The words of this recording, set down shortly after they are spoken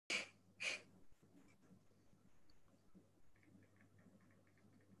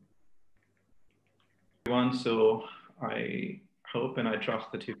everyone. So I hope and I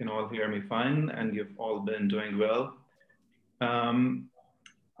trust that you can all hear me fine and you've all been doing well. I'm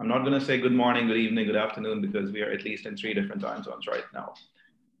not going to say good morning, good evening, good afternoon, because we are at least in 3 different time zones right now.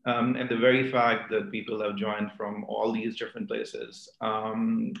 And the very fact that people have joined from all these different places,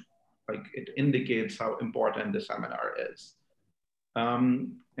 like it indicates how important the seminar is.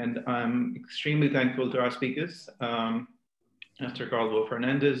 And I'm extremely thankful to our speakers, Esther Calvo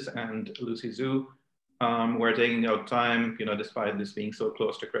Fernandez and Lucy Zhu, who are taking out time, despite this being so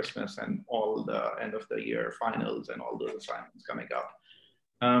close to Christmas and all the end of the year finals and all those assignments coming up.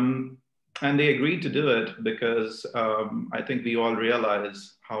 And they agreed to do it because I think we all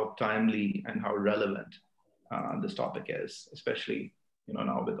realize how timely and how relevant this topic is, especially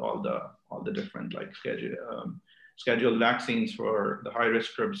now with all the different like scheduled vaccines for the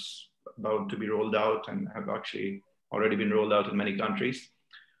high-risk groups about to be rolled out and have actually already been rolled out in many countries.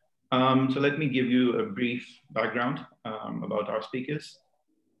 So let me give you a brief background about our speakers.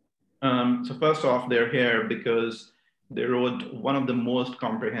 So first off, they're here because they wrote one of the most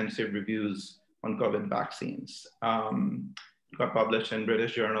comprehensive reviews on COVID vaccines. Got published in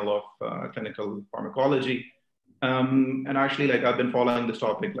British Journal of Clinical Pharmacology. And actually, like I've been following this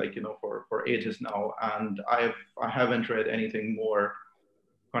topic, for ages now, and I haven't read anything more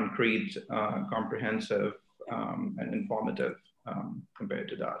concrete, comprehensive, and informative compared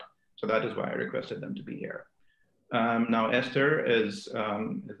to that. So that is why I requested them to be here. Now, Esther is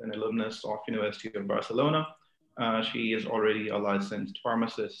an alumnus of University of Barcelona. She is already a licensed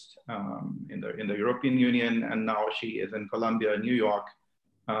pharmacist in the European Union, and now she is in Columbia, New York,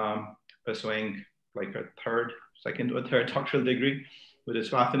 pursuing like second or third doctoral degree, which is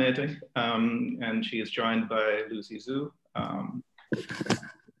fascinating. And she is joined by Lucy Zhu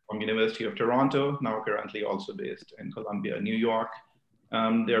from University of Toronto, now currently also based in Columbia, New York.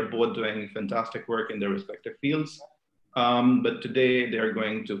 They're both doing fantastic work in their respective fields. But today they're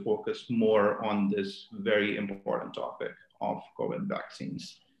going to focus more on this very important topic of COVID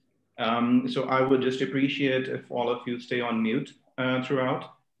vaccines. So I would just appreciate if all of you stay on mute throughout.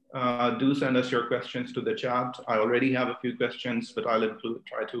 Do send us your questions to the chat. I already have a few questions, but I'll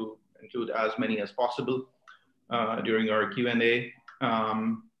try to include as many as possible during our Q&A.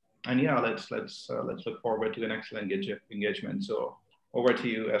 And yeah, let's look forward to an excellent engagement. So over to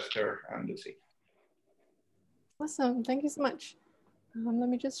you, Esther and Lucy. Awesome, thank you so much. Let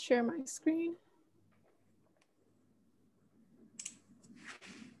me just share my screen.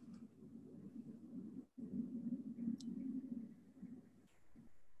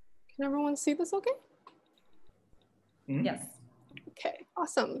 Can everyone see this okay? Yes. Okay,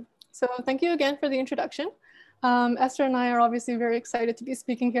 awesome. So thank you again for the introduction. Esther and I are obviously very excited to be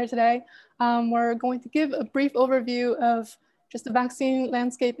speaking here today. We're going to give a brief overview of just the vaccine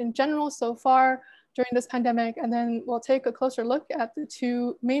landscape in general so far during this pandemic, and then we'll take a closer look at the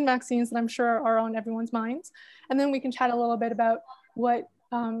 2 main vaccines that I'm sure are on everyone's minds. And then we can chat a little bit about what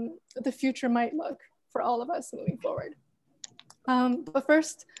the future might look for all of us moving forward. But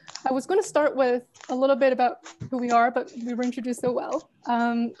first, I was going to start with a little bit about who we are, but we were introduced so well.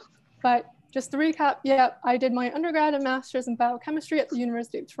 But just to recap, yeah, I did my undergrad and master's in biochemistry at the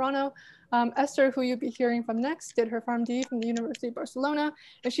University of Toronto. Esther, who you'll be hearing from next, did her PharmD from the University of Barcelona,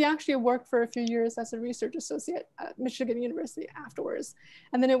 and she actually worked for a few years as a research associate at Michigan University afterwards.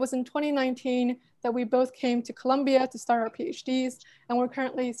 And then it was in 2019 that we both came to Columbia to start our PhDs, and we're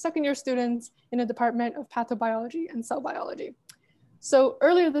currently second-year students in the Department of Pathobiology and Cell Biology. So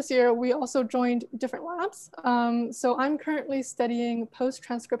earlier this year, we also joined different labs. So I'm currently studying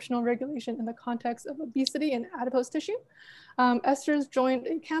post-transcriptional regulation in the context of obesity and adipose tissue. Esther's joined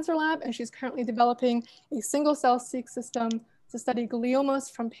a cancer lab, and she's currently developing a single-cell-seq system to study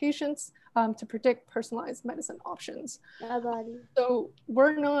gliomas from patients to predict personalized medicine options. So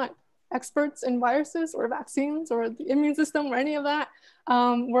we're not experts in viruses or vaccines or the immune system or any of that.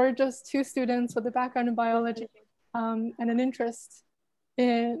 We're just 2 students with a background in biology and an interest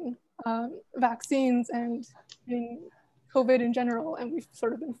in vaccines and in COVID in general, and we've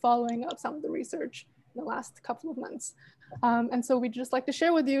sort of been following up some of the research in the last couple of months. And so we'd just like to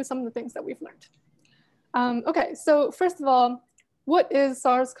share with you some of the things that we've learned. Okay, so first of all, what is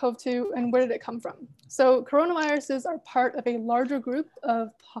SARS-CoV-2 and where did it come from? So coronaviruses are part of a larger group of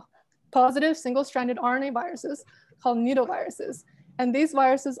positive single-stranded RNA viruses called nidoviruses. And these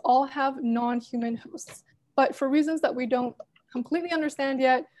viruses all have non-human hosts. But for reasons that we don't completely understand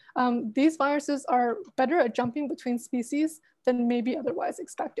yet, these viruses are better at jumping between species than may be otherwise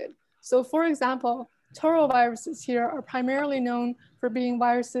expected. So for example, toroviruses here are primarily known for being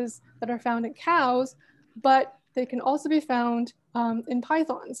viruses that are found in cows, but they can also be found in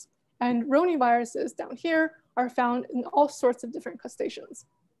pythons. And ronaviruses down here are found in all sorts of different crustaceans.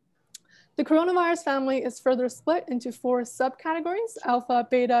 The coronavirus family is further split into 4 subcategories: alpha,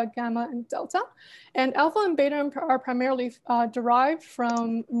 beta, gamma, and delta. And alpha and beta are primarily derived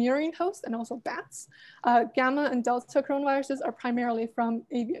from murine hosts and also bats. Gamma and delta coronaviruses are primarily from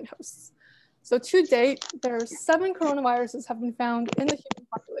avian hosts. So to date, there are 7 coronaviruses have been found in the human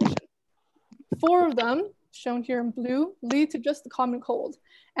population. 4 of them, shown here in blue, lead to just the common cold.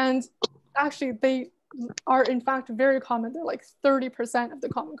 And actually, they are in fact very common. They're like 30% of the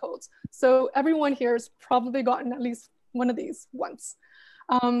common colds. So everyone here has probably gotten at least one of these once.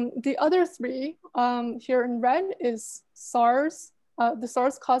 The other 3 here in red is SARS, the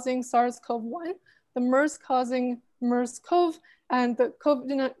SARS causing SARS-CoV-1, the MERS causing MERS-CoV, and the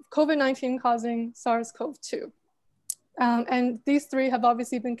COVID-19 causing SARS-CoV-2. And these 3 have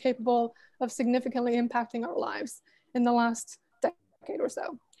obviously been capable of significantly impacting our lives in the last decade or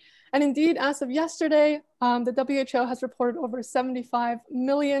so. And indeed, as of yesterday, the WHO has reported over 75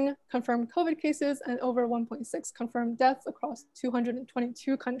 million confirmed COVID cases and over 1.6 confirmed deaths across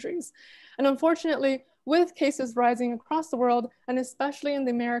 222 countries. And unfortunately, with cases rising across the world, and especially in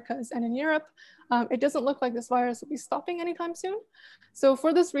the Americas and in Europe, it doesn't look like this virus will be stopping anytime soon. So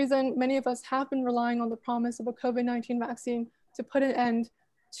for this reason, many of us have been relying on the promise of a COVID-19 vaccine to put an end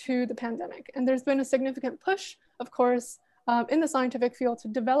to the pandemic. And there's been a significant push, of course, in the scientific field to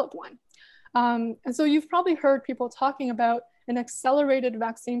develop one. And so you've probably heard people talking about an accelerated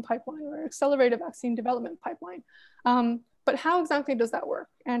vaccine pipeline or accelerated vaccine development pipeline. But how exactly does that work?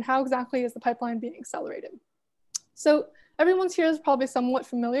 And how exactly is the pipeline being accelerated? So everyone's here is probably somewhat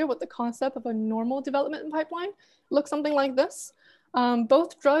familiar with the concept of a normal development pipeline. It looks something like this.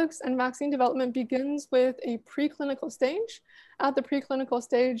 Both drugs and vaccine development begins with a preclinical stage. At the preclinical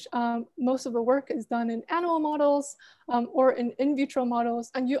stage, most of the work is done in animal models or in vitro models,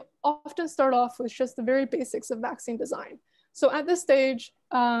 and you often start off with just the very basics of vaccine design. So at this stage,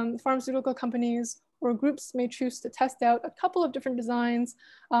 pharmaceutical companies or groups may choose to test out a couple of different designs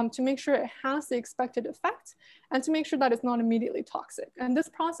to make sure it has the expected effect and to make sure that it's not immediately toxic. And this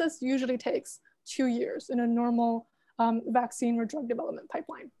process usually takes 2 years in a normal vaccine or drug development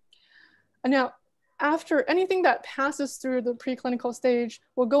pipeline. And now, after anything that passes through the preclinical stage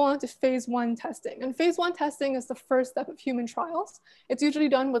will go on to phase 1 testing. And phase 1 testing is the first step of human trials. It's usually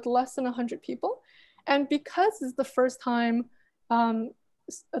done with less than 100 people. And because it's the first time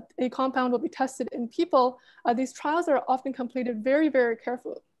a compound will be tested in people, these trials are often completed very, very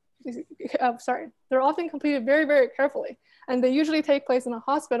carefully. They're often completed very, very carefully. And they usually take place in a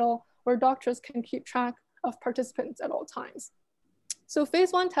hospital where doctors can keep track of participants at all times. So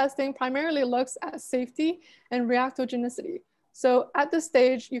phase 1 testing primarily looks at safety and reactogenicity. So at this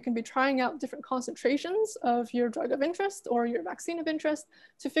stage, you can be trying out different concentrations of your drug of interest or your vaccine of interest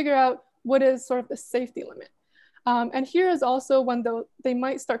to figure out what is sort of the safety limit. And here is also when they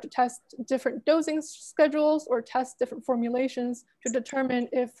might start to test different dosing schedules or test different formulations to determine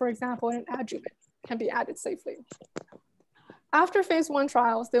if, for example, an adjuvant can be added safely. After phase 1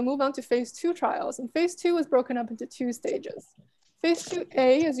 trials, they'll move on to phase 2 trials, and phase 2 is broken up into 2 stages. Phase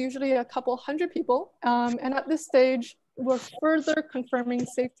 2A is usually a couple hundred people, and at this stage, we're further confirming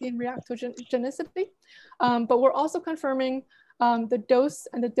safety and reactogenicity, but we're also confirming the dose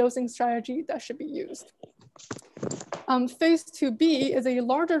and the dosing strategy that should be used. Phase 2B is a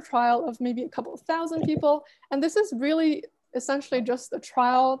larger trial of maybe a couple thousand people, and this is really essentially just a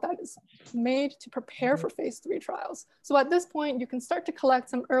trial that is made to prepare for phase 3 trials. So at this point, you can start to collect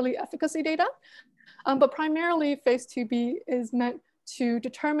some early efficacy data, but primarily phase 2B is meant to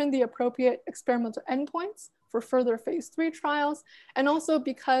determine the appropriate experimental endpoints for further phase 3 trials. And also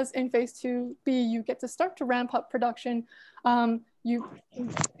because in phase 2B, you get to start to ramp up production, you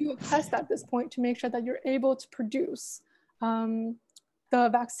do a test at this point to make sure that you're able to produce the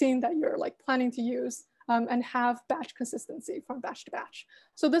vaccine that you're planning to use and have batch consistency from batch to batch.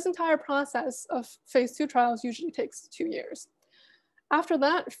 So this entire process of phase 2 trials usually takes 2 years. After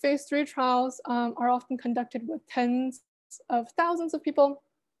that, phase 3 trials are often conducted with tens of thousands of people.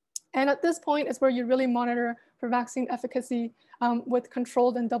 And at this point is where you really monitor for vaccine efficacy with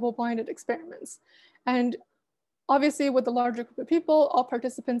controlled and double-blinded experiments. And obviously with the larger group of people, all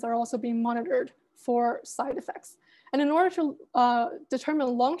participants are also being monitored for side effects. And in order to determine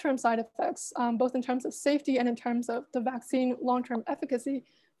long-term side effects, both in terms of safety and in terms of the vaccine long-term efficacy,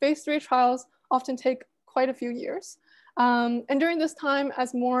 phase 3 trials often take quite a few years. And during this time,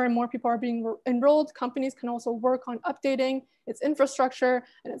 as more and more people are being enrolled, companies can also work on updating its infrastructure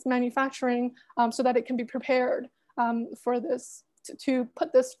and its manufacturing so that it can be prepared for this, to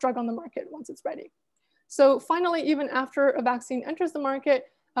put this drug on the market once it's ready. So finally, even after a vaccine enters the market,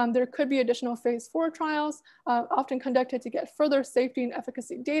 there could be additional phase 4 trials, often conducted to get further safety and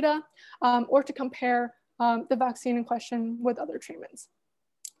efficacy data, or to compare the vaccine in question with other treatments.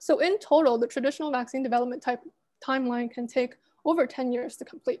 So in total, the traditional vaccine development timeline can take over 10 years to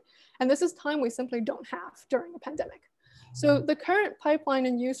complete. And this is time we simply don't have during a pandemic. So the current pipeline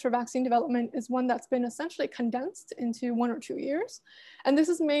in use for vaccine development is one that's been essentially condensed into 1 or 2 years. And this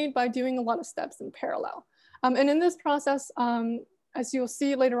is made by doing a lot of steps in parallel. And in this process, as you'll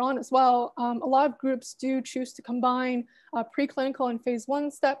see later on as well, a lot of groups do choose to combine preclinical and phase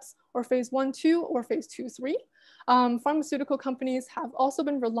 1 steps, or phase 1-2, or phase 2-3. Pharmaceutical companies have also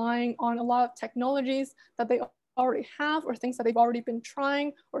been relying on a lot of technologies that they already have, or things that they've already been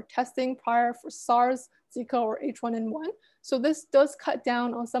trying or testing prior for SARS, Zika, or H1N1. So this does cut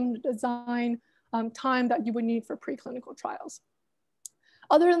down on some of the design time that you would need for preclinical trials.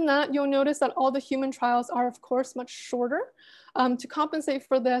 Other than that, you'll notice that all the human trials are, of course, much shorter. To compensate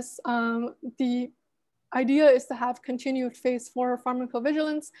for this, the idea is to have continued phase 4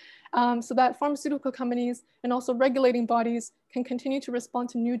 pharmacovigilance so that pharmaceutical companies and also regulating bodies can continue to respond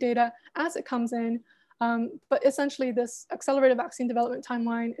to new data as it comes in. But essentially, this accelerated vaccine development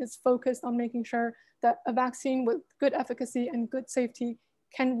timeline is focused on making sure that a vaccine with good efficacy and good safety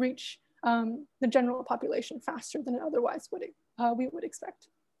can reach the general population faster than it otherwise we would expect.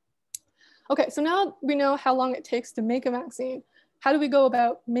 Okay, so now we know how long it takes to make a vaccine. How do we go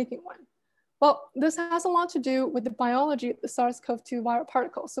about making one? Well, this has a lot to do with the biology of the SARS-CoV-2 viral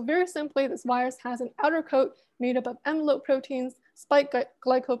particle. So very simply, this virus has an outer coat made up of envelope proteins, spike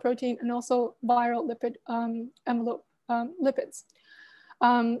glycoprotein, and also viral lipid envelope lipids.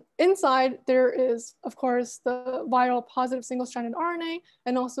 Inside, there is, of course, the viral positive single-stranded RNA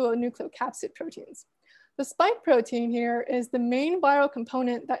and also nucleocapsid proteins. The spike protein here is the main viral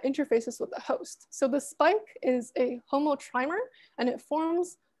component that interfaces with the host. So the spike is a homotrimer, and it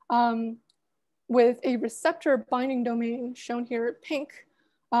forms with a receptor binding domain shown here pink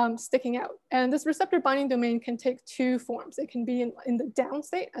sticking out. And this receptor binding domain can take 2 forms. It can be in the down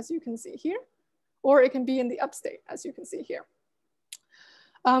state, as you can see here, or it can be in the up state, as you can see here.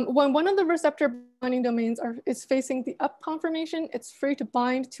 When one of the receptor binding domains is facing the up conformation, it's free to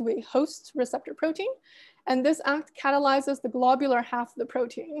bind to a host receptor protein. And this act catalyzes the globular half of the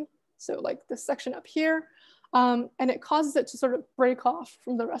protein. So like this section up here, and it causes it to sort of break off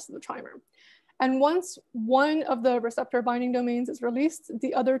from the rest of the trimer. And once one of the receptor binding domains is released,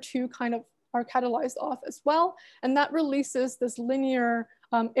 the other 2 kind of are catalyzed off as well. And that releases this linear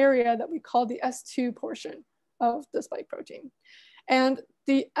area that we call the S2 portion of the spike protein. And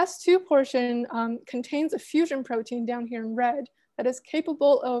the S2 portion contains a fusion protein down here in red that is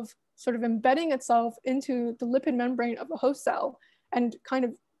capable of sort of embedding itself into the lipid membrane of the host cell and kind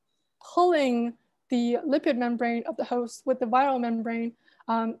of pulling the lipid membrane of the host with the viral membrane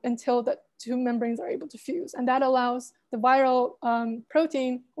until the 2 membranes are able to fuse. And that allows the viral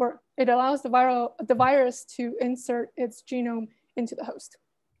protein, or it allows the virus to insert its genome into the host.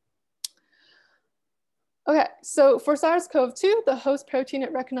 Okay, so for SARS-CoV-2, the host protein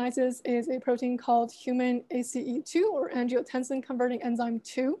it recognizes is a protein called human ACE2, or angiotensin converting enzyme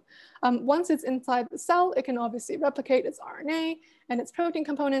 2. Once it's inside the cell, it can obviously replicate its RNA and its protein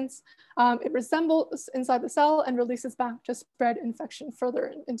components. It resembles inside the cell and releases back to spread infection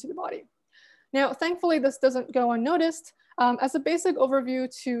further into the body. Now, thankfully, this doesn't go unnoticed. As a basic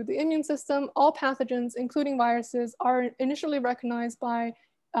overview to the immune system, all pathogens, including viruses, are initially recognized by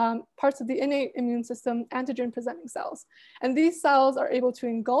parts of the innate immune system, antigen-presenting cells. And these cells are able to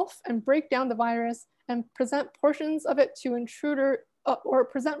engulf and break down the virus and present portions of it to intruder, or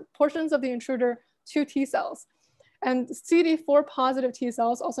present portions of the intruder to T cells. And CD4 positive T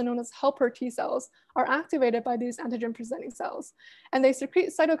cells, also known as helper T cells, are activated by these antigen-presenting cells. And they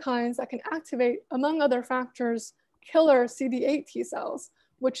secrete cytokines that can activate, among other factors, killer CD8 T cells,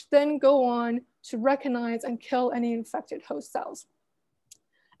 which then go on to recognize and kill any infected host cells.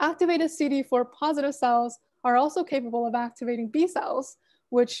 Activated CD4 positive cells are also capable of activating B cells,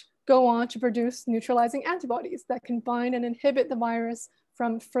 which go on to produce neutralizing antibodies that can bind and inhibit the virus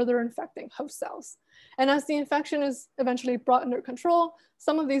from further infecting host cells. And as the infection is eventually brought under control,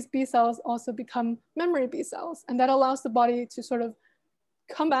 some of these B cells also become memory B cells, and that allows the body to sort of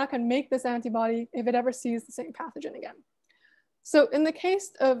come back and make this antibody if it ever sees the same pathogen again. So in the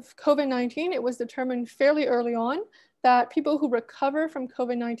case of COVID-19, it was determined fairly early on that people who recover from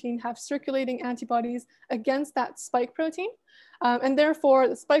COVID-19 have circulating antibodies against that spike protein. And therefore,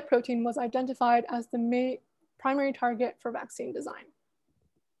 the spike protein was identified as the primary target for vaccine design.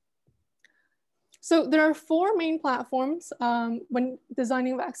 So there are 4 main platforms when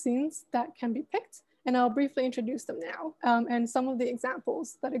designing vaccines that can be picked. and I'll briefly introduce them now and some of the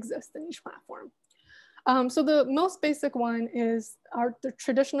examples that exist in each platform. So the most basic one is the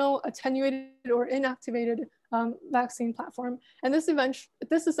traditional attenuated or inactivated vaccine platform. And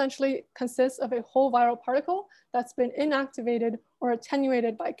this essentially consists of a whole viral particle that's been inactivated or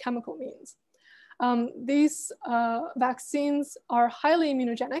attenuated by chemical means. These vaccines are highly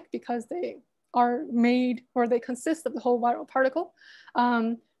immunogenic because they are made, or they consist of the whole viral particle.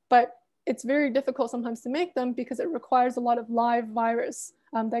 But it's very difficult sometimes to make them because it requires a lot of live virus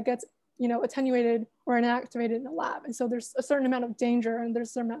that gets attenuated or inactivated in a lab. And so there's a certain amount of danger and there's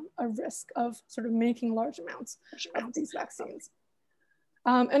a certain amount of risk of sort of making large amounts of these vaccines.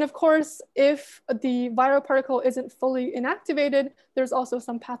 And of course, if the viral particle isn't fully inactivated, there's also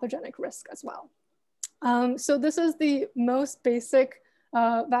some pathogenic risk as well. So this is the most basic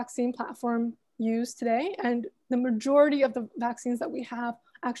vaccine platform used today. And the majority of the vaccines that we have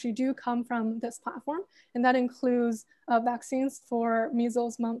actually do come from this platform. And that includes vaccines for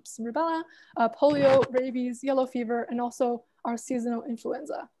measles, mumps, rubella, polio, rabies, yellow fever, and also our seasonal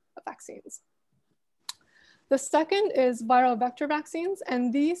influenza vaccines. The second is viral vector vaccines,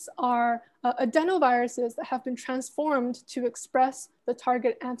 and these are adenoviruses that have been transformed to express the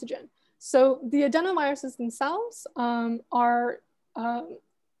target antigen. So the adenoviruses themselves are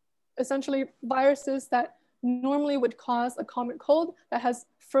essentially viruses that normally would cause a common cold that has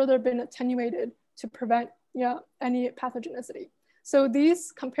further been attenuated to prevent any pathogenicity. So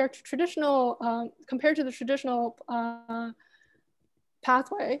these, compared to the traditional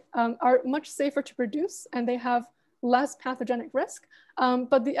pathway, are much safer to produce, and they have less pathogenic risk.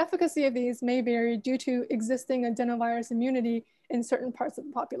 But the efficacy of these may vary due to existing adenovirus immunity in certain parts of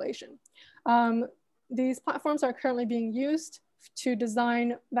the population. These platforms are currently being used to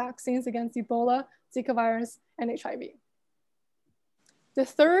design vaccines against Ebola, Zika virus, and HIV. The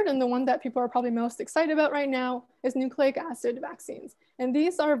third, and the one that people are probably most excited about right now, is nucleic acid vaccines. And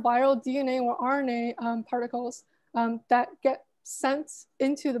these are viral DNA or RNA particles that get sent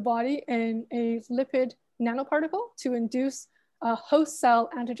into the body in a lipid nanoparticle to induce host cell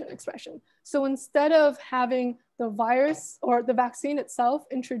antigen expression. So instead of having the virus or the vaccine itself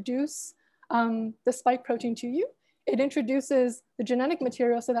introduce the spike protein to you, it introduces the genetic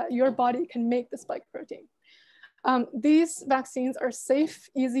material so that your body can make the spike protein. These vaccines are safe,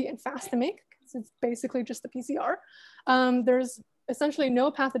 easy, and fast to make because it's basically just a PCR. There's essentially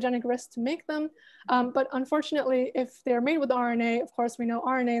no pathogenic risk to make them. But unfortunately, if they're made with RNA, of course, we know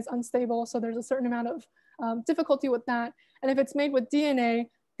RNA is unstable. So there's a certain amount of difficulty with that. And if it's made with DNA,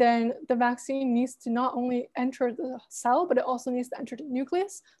 then the vaccine needs to not only enter the cell, but it also needs to enter the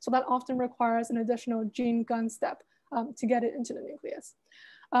nucleus. So that often requires an additional gene gun step to get it into the nucleus.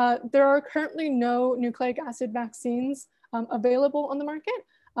 There are currently no nucleic acid vaccines available on the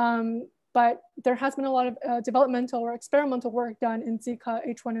market, but there has been a lot of developmental or experimental work done in Zika,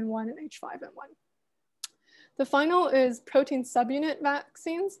 H1N1, and H5N1. The final is protein subunit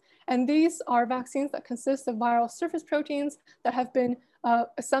vaccines, and these are vaccines that consist of viral surface proteins that have been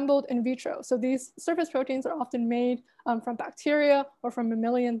assembled in vitro. So these surface proteins are often made from bacteria or from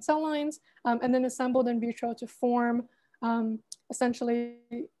mammalian cell lines, and then assembled in vitro to form essentially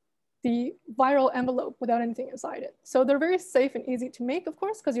the viral envelope without anything inside it. So they're very safe and easy to make, of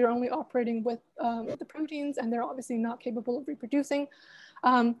course, because you're only operating with the proteins, and they're obviously not capable of reproducing.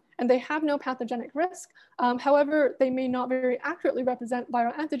 And they have no pathogenic risk. However, they may not very accurately represent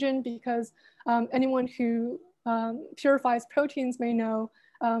viral antigen because anyone who purifies proteins may know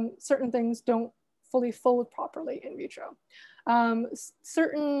certain things don't fully fold properly in vitro.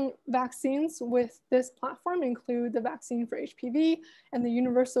 Certain vaccines with this platform include the vaccine for HPV and the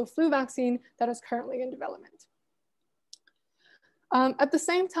universal flu vaccine that is currently in development. At the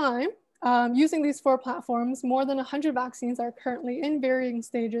same time, using these 4 platforms, more than 100 vaccines are currently in varying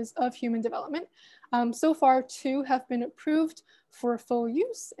stages of human development. So far, 2 have been approved for full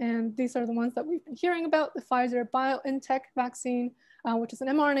use, and these are the ones that we've been hearing about: the Pfizer-BioNTech vaccine, which is an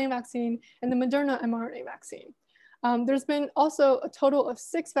mRNA vaccine, and the Moderna mRNA vaccine. There's been also a total of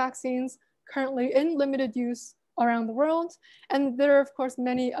 6 vaccines currently in limited use around the world. And there are, of course,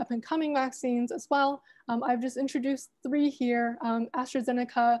 many up and coming vaccines as well. I've just introduced 3 here: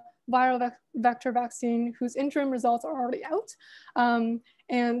 AstraZeneca viral vector vaccine, whose interim results are already out,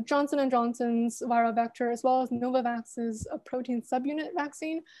 and Johnson & Johnson's viral vector, as well as Novavax's protein subunit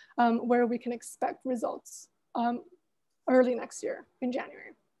vaccine, where we can expect results early next year in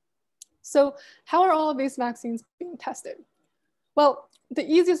January. So how are all of these vaccines being tested? Well, the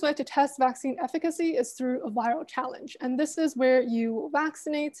easiest way to test vaccine efficacy is through a viral challenge. And this is where you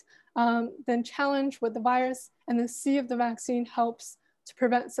vaccinate, then challenge with the virus, and then see if the vaccine helps to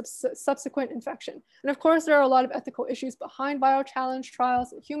prevent subsequent infection. And of course, there are a lot of ethical issues behind biochallenge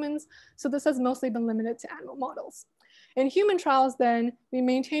trials in humans, so this has mostly been limited to animal models. In human trials, then, we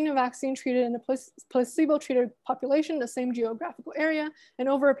maintain a vaccine treated in a placebo-treated population, the same geographical area, and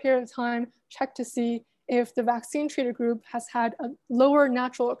over a period of time, check to see if the vaccine-treated group has had a lower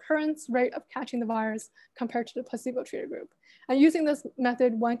natural occurrence rate of catching the virus compared to the placebo-treated group. And using this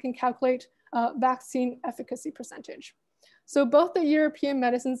method, one can calculate vaccine efficacy percentage. So both the European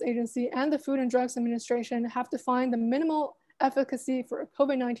Medicines Agency and the Food and Drugs Administration have defined the minimal efficacy for a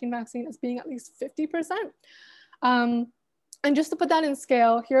COVID-19 vaccine as being at least 50%. And just to put that in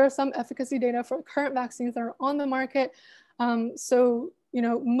scale, here are some efficacy data for current vaccines that are on the market. So, you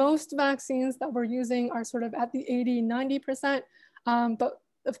know, most vaccines that we're using are sort of at the 80, 90%. But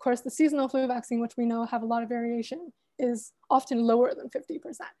of course, the seasonal flu vaccine, which we know have a lot of variation, is often lower than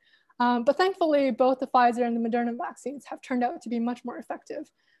 50%. But thankfully, both the Pfizer and the Moderna vaccines have turned out to be much more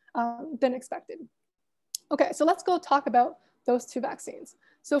effective than expected. Okay, so let's go talk about those two vaccines.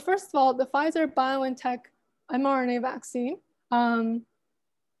 So first of all, the Pfizer-BioNTech mRNA vaccine,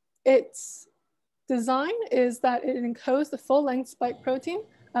 its design is that it encodes the full-length spike protein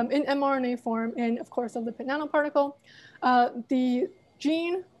in mRNA form in, of course, a lipid nanoparticle. The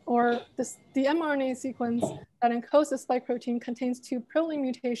gene or the mRNA sequence that encodes the spike protein contains 2 proline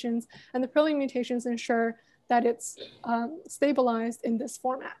mutations, and the proline mutations ensure that it's stabilized in this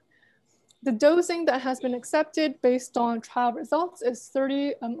format. The dosing that has been accepted based on trial results is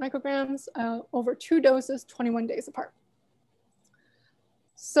 30 micrograms over 2 doses, 21 days apart.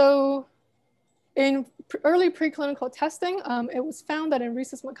 So in early preclinical testing, it was found that in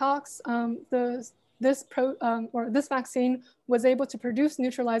rhesus macaques, this vaccine was able to produce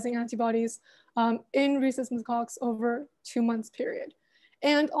neutralizing antibodies in rhesus macaques over 2 months period.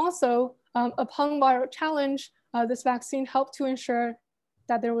 And also, upon viral challenge, this vaccine helped to ensure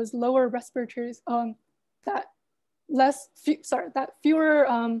that there was lower respiratory, that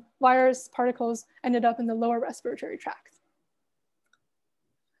fewer virus particles ended up in the lower respiratory tract.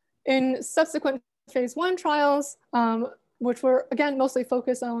 In subsequent phase 1 trials, which were again mostly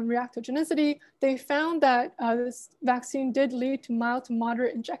focused on reactogenicity, they found that this vaccine did lead to mild to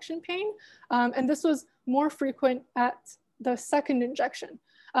moderate injection pain, and this was more frequent at the second injection.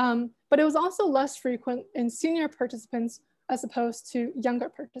 But it was also less frequent in senior participants as opposed to younger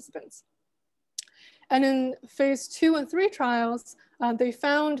participants. And in phase 2 and 3 trials, they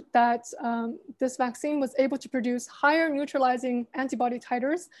found that this vaccine was able to produce higher neutralizing antibody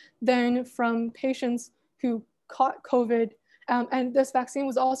titers than from patients who caught COVID. And this vaccine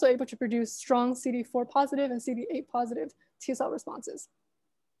was also able to produce strong CD4 positive and CD8 positive T cell responses.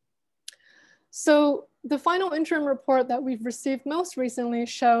 So the final interim report that we've received most recently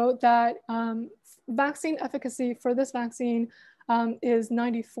show that vaccine efficacy for this vaccine is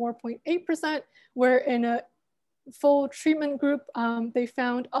 94.8%, where in a full treatment group, they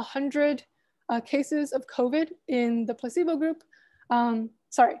found 100 cases of COVID in the placebo group.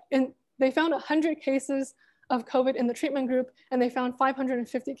 They found 100 cases of COVID in the treatment group, and they found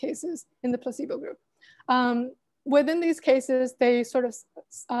 550 cases in the placebo group. Within these cases, they sort of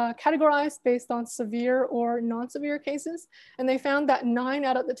categorized based on severe or non-severe cases, and they found that 9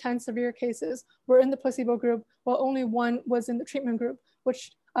 out of the 10 severe cases were in the placebo group, while only 1 was in the treatment group,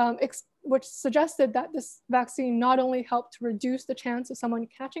 which suggested that this vaccine not only helped to reduce the chance of someone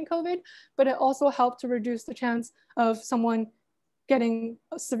catching COVID, but it also helped to reduce the chance of someone getting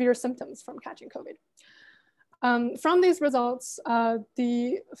severe symptoms from catching COVID. From these results,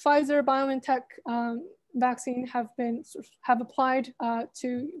 the Pfizer-BioNTech vaccine have applied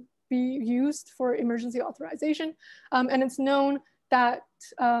to be used for emergency authorization. And it's known that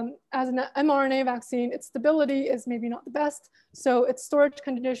as an mRNA vaccine, its stability is maybe not the best. So its storage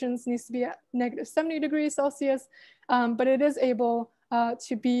conditions needs to be at -70 degrees Celsius, but it is able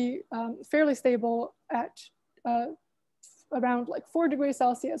to be fairly stable at around like 4 degrees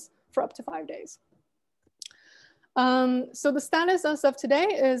Celsius for up to 5 days. So the status as of today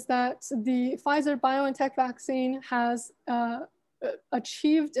is that the Pfizer-BioNTech vaccine has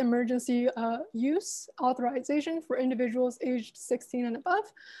achieved emergency use authorization for individuals aged 16 and above.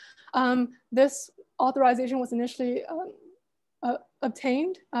 This authorization was initially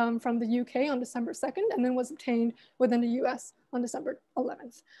obtained from the UK on December 2nd, and then was obtained within the US on December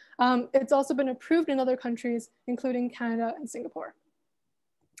 11th. It's also been approved in other countries, including Canada and Singapore.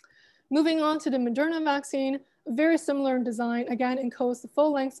 Moving on to the Moderna vaccine, very similar in design, again, encodes the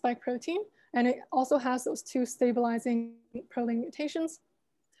full-length spike protein, and it also has those 2 stabilizing proline mutations.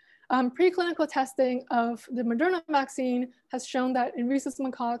 Preclinical testing of the Moderna vaccine has shown that in rhesus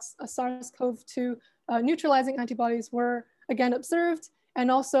macaques, SARS-CoV-2 neutralizing antibodies were again observed And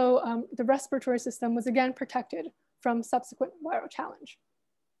also the respiratory system was again protected from subsequent viral challenge.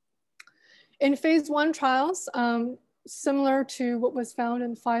 In phase 1 trials, similar to what was found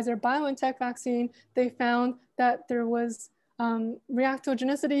in Pfizer-BioNTech vaccine, they found that there was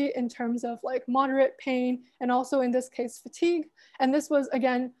reactogenicity in terms of like moderate pain, and also in this case, fatigue. And this was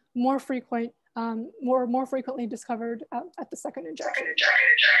again more frequent, more frequently discovered at the second injection.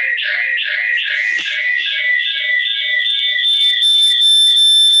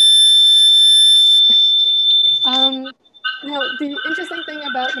 Now, the interesting thing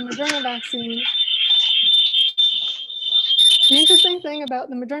about the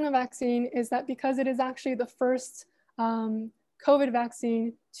Moderna vaccine is that because it is actually the first COVID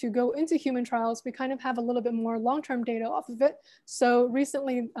vaccine to go into human trials, we kind of have a little bit more long-term data off of it. So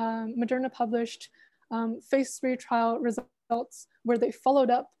recently, Moderna published phase 3 trial results where they followed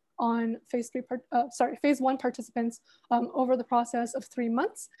up on phase 1 participants over the process of 3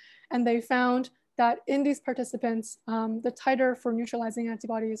 months. And they found that in these participants, the titer for neutralizing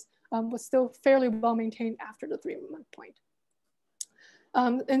antibodies was still fairly well maintained after the 3-month point.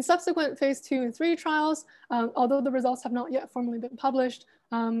 In subsequent phase 2 and 3 trials, although the results have not yet formally been published,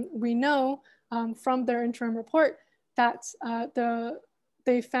 we know from their interim report that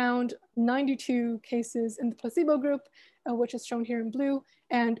they found 92 cases in the placebo group, which is shown here in blue,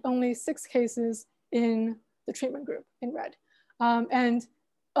 and only 6 cases in the treatment group in red. And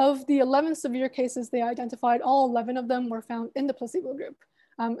of the 11 severe cases they identified, all 11 of them were found in the placebo group.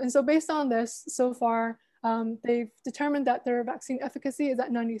 And so based on this, so far, they've determined that their vaccine efficacy is at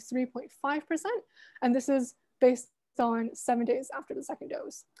 93.5%, and this is based on 7 days after the second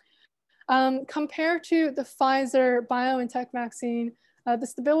dose. Compared to the Pfizer-BioNTech vaccine, the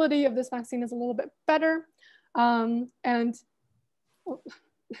stability of this vaccine is a little bit better, and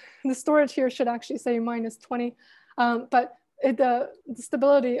the storage here should actually say -20, but the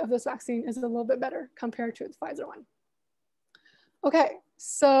stability of this vaccine is a little bit better compared to the Pfizer one. Okay,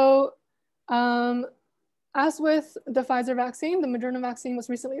 so as with the Pfizer vaccine, the Moderna vaccine was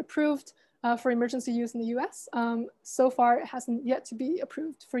recently approved for emergency use in the US. So far, it hasn't yet to be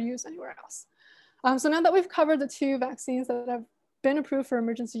approved for use anywhere else. So now that we've covered the 2 vaccines that have been approved for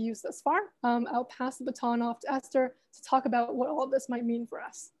emergency use thus far, I'll pass the baton off to Esther to talk about what all of this might mean for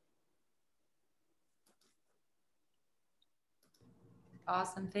us.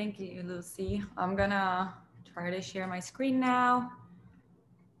 Awesome, thank you, Lucy. I'm gonna try to share my screen now.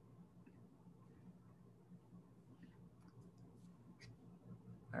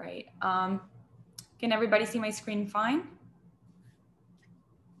 All right, can everybody see my screen fine?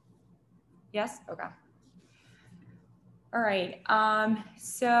 Yes, okay. All right,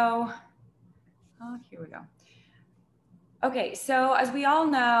 here we go. Okay, so as we all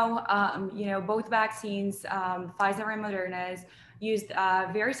know, both vaccines, Pfizer and Moderna's, used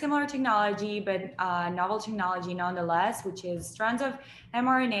very similar technology, but novel technology nonetheless, which is strands of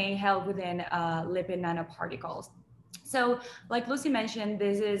mRNA held within lipid nanoparticles. So like Lucy mentioned,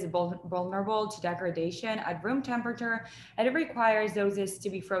 this is vulnerable to degradation at room temperature, and it requires doses to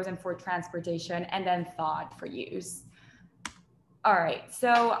be frozen for transportation and then thawed for use. All right,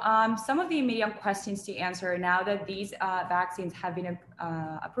 so some of the immediate questions to answer now that these vaccines have been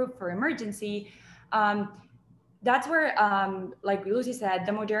approved for emergency, that's where, like Lucy said,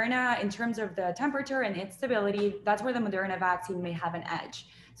 the Moderna, in terms of the temperature and its stability, that's where the Moderna vaccine may have an edge.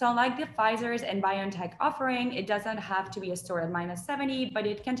 So unlike the Pfizer's and BioNTech offering, it doesn't have to be stored at -70, but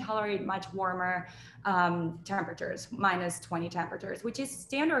it can tolerate much warmer temperatures, -20 temperatures, which is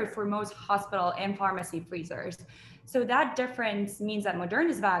standard for most hospital and pharmacy freezers. So that difference means that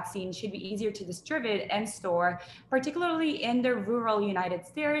Moderna's vaccine should be easier to distribute and store, particularly in the rural United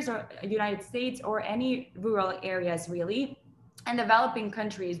States or any rural areas really, and developing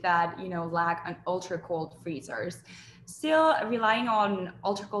countries that lack an ultra cold freezers. Still, relying on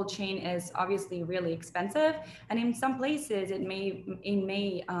ultra cold chain is obviously really expensive, and in some places it may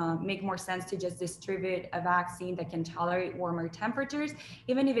make more sense to just distribute a vaccine that can tolerate warmer temperatures,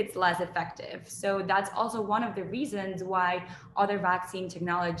 even if it's less effective. So that's also one of the reasons why other vaccine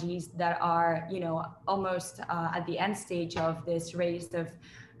technologies that are almost at the end stage of this race of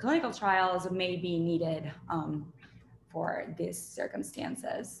clinical trials may be needed for these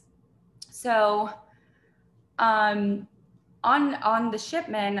circumstances. So on the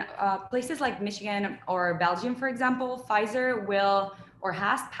shipment, places like Michigan or Belgium, for example, Pfizer will or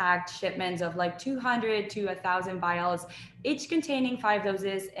has packed shipments of like 200 to 1,000 vials, each containing 5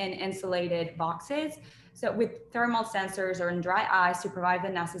 doses in insulated boxes, so with thermal sensors or in dry ice to provide the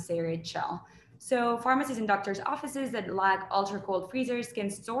necessary chill. So pharmacies and doctors' offices that lack ultra cold freezers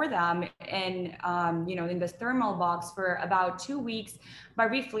can store them in, in this thermal box for about 2 weeks by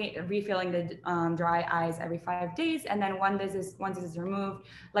refilling the dry ice every 5 days. And then once this is removed,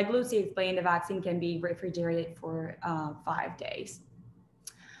 like Lucy explained, the vaccine can be refrigerated for 5 days.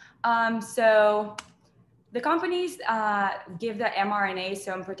 So the companies give the mRNA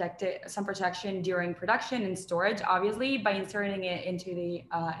some protection during production and storage, obviously, by inserting it into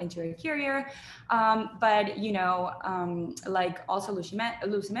a carrier. But like also Lucy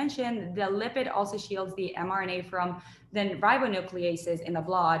mentioned, the lipid also shields the mRNA from the ribonucleases in the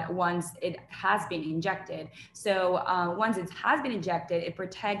blood once it has been injected. So once it has been injected, it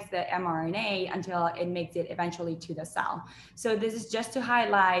protects the mRNA until it makes it eventually to the cell. So this is just to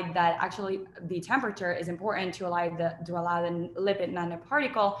highlight that actually the temperature is important to allow the lipid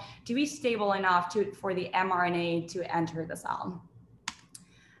nanoparticle to be stable enough for the mRNA to enter the cell.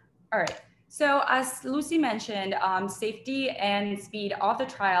 All right. So as Lucy mentioned, safety and speed of the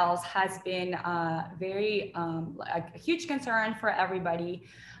trials has been a huge concern for everybody.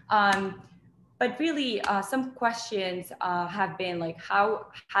 But really, some questions have been like, how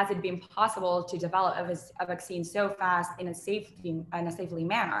has it been possible to develop a vaccine so fast in a safely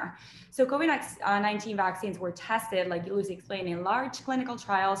manner? So COVID-19 vaccines were tested, like Lucy explained, in large clinical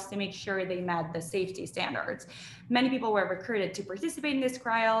trials to make sure they met the safety standards. Many people were recruited to participate in these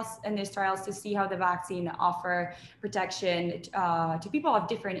trials to see how the vaccine offer protection to people of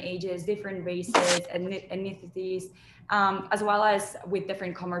different ages, different races, and ethnicities, as well as with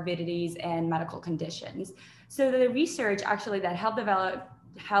different comorbidities and medical conditions. So the research actually that helped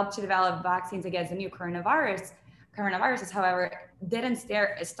to develop vaccines against the new coronaviruses, however, didn't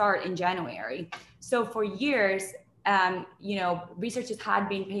start in January. So for years, researchers had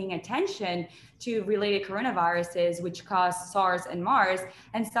been paying attention to related coronaviruses, which caused SARS and MERS,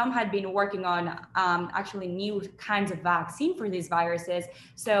 and some had been working on actually new kinds of vaccine for these viruses.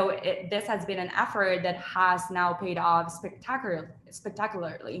 So this has been an effort that has now paid off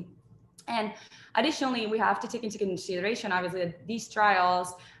spectacularly. And additionally, we have to take into consideration, obviously, that these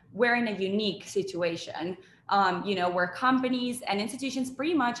trials were in a unique situation. Where companies and institutions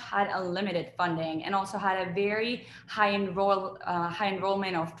pretty much had unlimited funding and also had a very high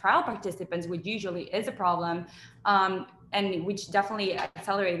enrollment of trial participants, which usually is a problem, and which definitely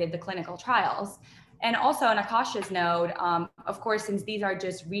accelerated the clinical trials. And also on a cautious note, of course, since these are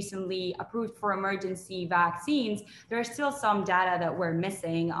just recently approved for emergency vaccines, there are still some data that we're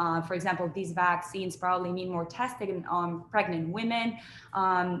missing. For example, these vaccines probably need more testing on pregnant women,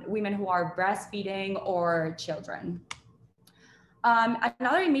 women who are breastfeeding, or children.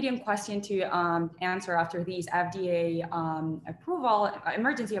 Another immediate question to answer after these FDA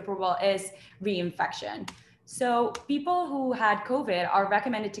emergency approval is reinfection. So people who had COVID are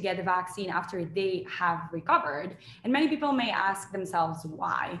recommended to get the vaccine after they have recovered. And many people may ask themselves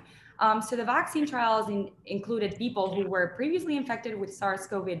why. So the vaccine trials included people who were previously infected with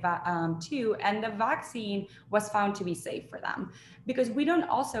SARS-CoV-2, and the vaccine was found to be safe for them. Because we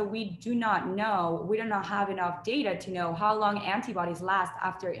do not have enough data to know how long antibodies last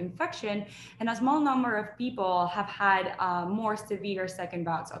after infection, and a small number of people have had more severe second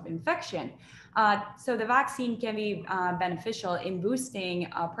bouts of infection. So the vaccine can be beneficial in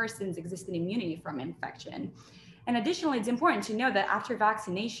boosting a person's existing immunity from infection. And additionally, it's important to know that after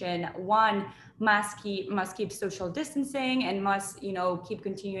vaccination, one must keep social distancing and must keep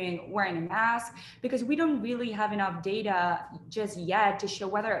continuing wearing a mask, because we don't really have enough data just yet to show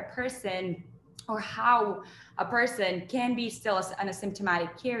whether a person or how a person can be still an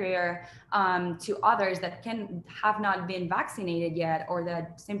asymptomatic carrier to others that have not been vaccinated yet, or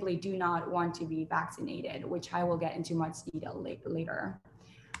that simply do not want to be vaccinated, which I will get into much detail later.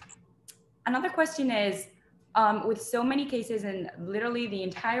 Another question is, with so many cases in literally the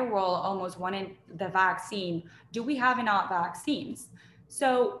entire world almost wanting the vaccine, do we have enough vaccines?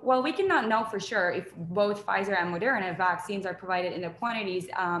 So while we cannot know for sure if both Pfizer and Moderna vaccines are provided in the quantities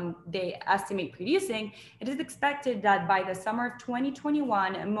they estimate producing, it is expected that by the summer of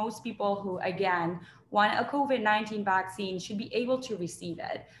 2021, most people who, again, want a COVID-19 vaccine should be able to receive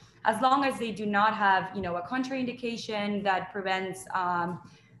it, as long as they do not have, a contraindication that prevents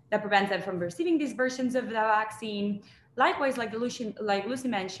them from receiving these versions of the vaccine. Likewise, like Lucy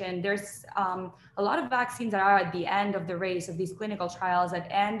mentioned, there's a lot of vaccines that are at the end of the race of these clinical trials, at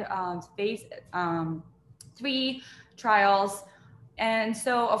end phase 3 trials. And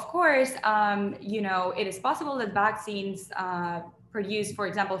so, of course, it is possible that vaccines produced, for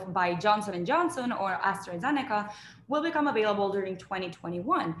example, by Johnson & Johnson or AstraZeneca will become available during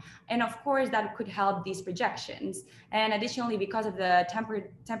 2021. And of course, that could help these projections. And additionally, because of the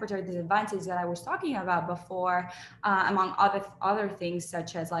temperature disadvantages that I was talking about before, among other things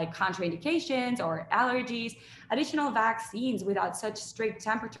such as like contraindications or allergies, additional vaccines without such strict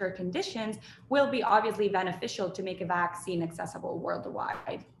temperature conditions will be obviously beneficial to make a vaccine accessible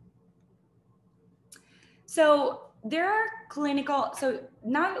worldwide. So there are so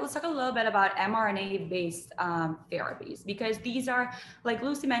now let's talk a little bit about mRNA-based therapies, because these are, like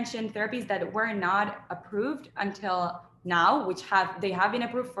Lucy mentioned, therapies that were not approved until now, which they have been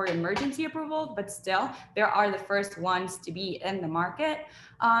approved for emergency approval, but still there are the first ones to be in the market.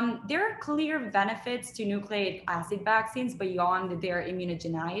 There are clear benefits to nucleic acid vaccines beyond their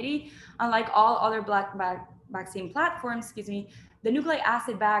immunogenicity. Unlike all other vaccine platforms, the nucleic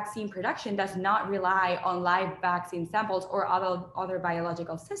acid vaccine production does not rely on live vaccine samples or other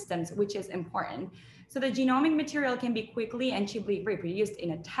biological systems, which is important. So the genomic material can be quickly and cheaply reproduced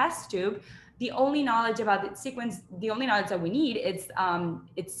in a test tube. The only knowledge about the sequence, the only knowledge that we need is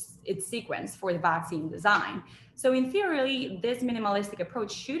its sequence for the vaccine design. So in theory, this minimalistic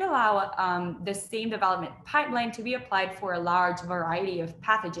approach should allow the same development pipeline to be applied for a large variety of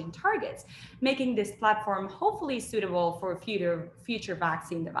pathogen targets, making this platform hopefully suitable for future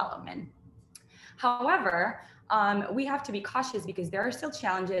vaccine development. However, we have to be cautious because there are still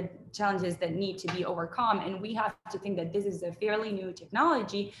challenges that need to be overcome, and we have to think that this is a fairly new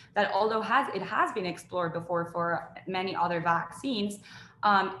technology that, although it has been explored before for many other vaccines,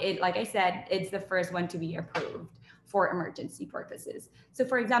 like I said, it's the first one to be approved for emergency purposes. So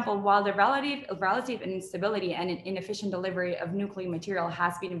for example, while the relative instability and inefficient delivery of nuclear material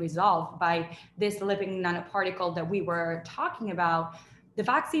has been resolved by this lipid nanoparticle that we were talking about, the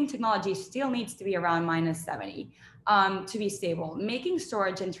vaccine technology still needs to be around -70 to be stable, making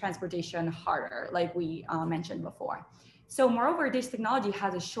storage and transportation harder, like we mentioned before. So moreover, this technology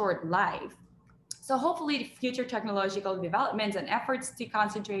has a short life. So hopefully future technological developments and efforts to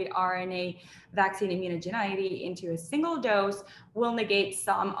concentrate RNA vaccine immunogenicity into a single dose will negate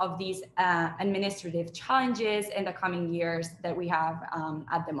some of these administrative challenges in the coming years that we have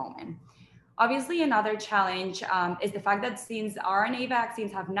at the moment. Obviously, another challenge is the fact that since RNA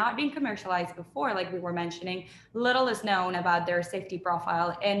vaccines have not been commercialized before, like we were mentioning, little is known about their safety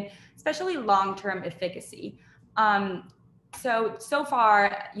profile and especially long-term efficacy. So far,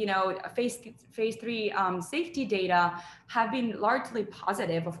 phase 3 safety data have been largely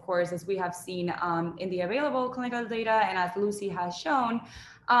positive, of course, as we have seen in the available clinical data and as Lucy has shown.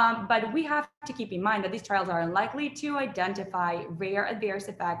 But we have to keep in mind that these trials are unlikely to identify rare adverse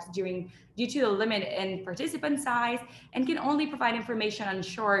effects due to the limit in participant size and can only provide information on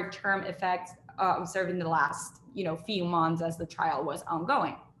short-term effects observed in the last few months as the trial was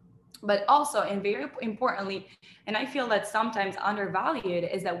ongoing. But also, and very importantly, and I feel that sometimes undervalued,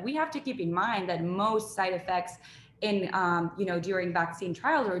 is that we have to keep in mind that most side effects in during vaccine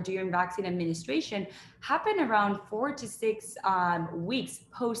trials or during vaccine administration happen around 4 to 6 weeks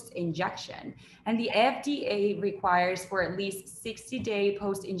post-injection, and the FDA requires for at least 60-day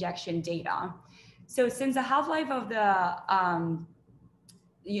post-injection data. So since the half-life of the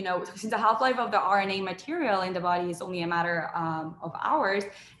RNA material in the body is only a matter of hours,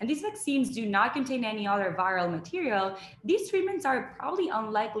 and these vaccines do not contain any other viral material, these treatments are probably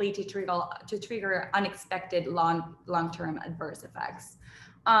unlikely to trigger unexpected long-term adverse effects.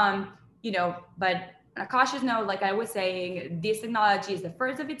 But on a cautious note, like I was saying, this technology is the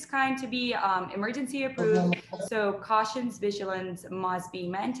first of its kind to be emergency approved, so caution's vigilance must be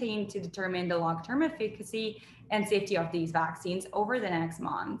maintained to determine the long-term efficacy and safety of these vaccines over the next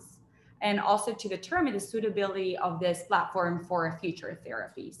months, and also to determine the suitability of this platform for future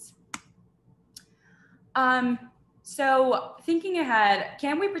therapies. So thinking ahead,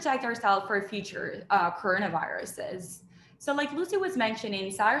 can we protect ourselves for future coronaviruses? So like Lucy was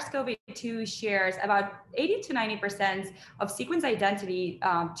mentioning, SARS-CoV-2 shares about 80 to 90% of sequence identity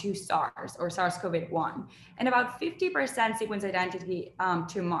to SARS or SARS-CoV-1, and about 50% sequence identity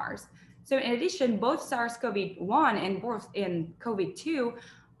to MERS. So in addition, both SARS-CoV-1 and COVID-2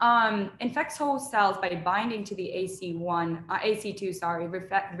 infects host cells by binding to the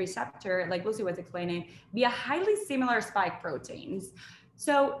ACE2 receptor, like Lucy was explaining, via highly similar spike proteins.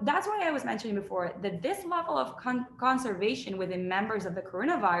 So that's why I was mentioning before that this level of conservation within members of the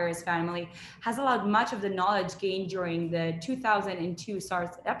coronavirus family has allowed much of the knowledge gained during the 2002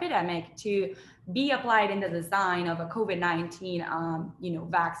 SARS epidemic to be applied in the design of a COVID-19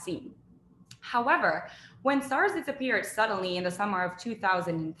 vaccine. However, when SARS disappeared suddenly in the summer of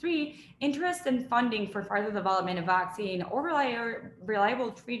 2003, interest and funding for further development of vaccine or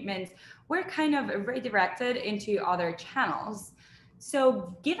reliable treatments were kind of redirected into other channels.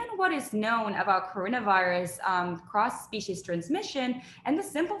 So, given what is known about coronavirus cross-species transmission, and the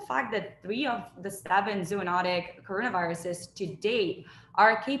simple fact that 3 of the 7 zoonotic coronaviruses to date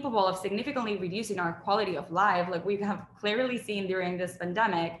are capable of significantly reducing our quality of life, like we have clearly seen during this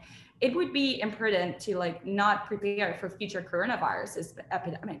pandemic, it would be imprudent to like not prepare for future coronaviruses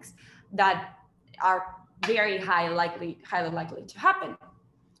epidemics that are very highly likely to happen.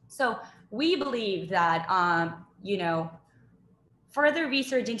 So we believe that further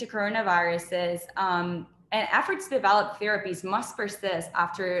research into coronaviruses and efforts to develop therapies must persist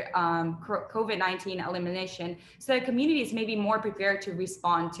after COVID-19 elimination, so that communities may be more prepared to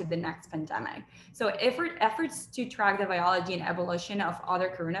respond to the next pandemic. So efforts to track the biology and evolution of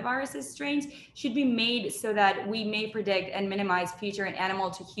other coronavirus strains should be made so that we may predict and minimize future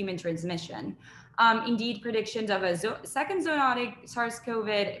animal to human transmission. Indeed, predictions of a second zoonotic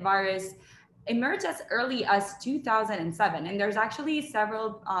SARS-CoV virus emerged as early as 2007, and there's actually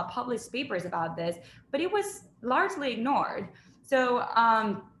several published papers about this, but it was largely ignored. So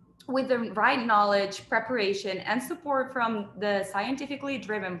with the right knowledge, preparation, and support from the scientifically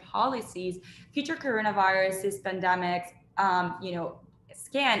driven policies, future coronaviruses pandemics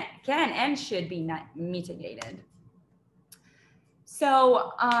can and should be mitigated.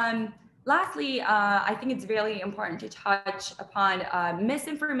 So lastly, I think it's really important to touch upon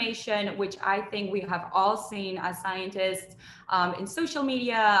misinformation, which I think we have all seen as scientists in social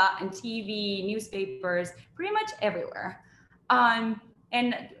media and TV, newspapers, pretty much everywhere.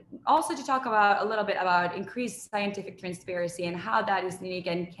 And also to talk about a little bit about increased scientific transparency and how that is unique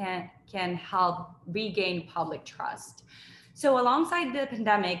and can help regain public trust. So alongside the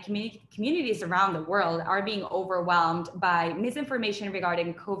pandemic, communities around the world are being overwhelmed by misinformation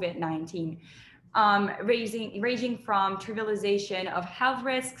regarding COVID-19, ranging from trivialization of health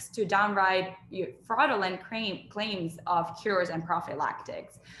risks to downright fraudulent claims of cures and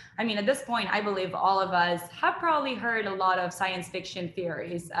prophylactics. I mean, at this point, I believe all of us have probably heard a lot of science fiction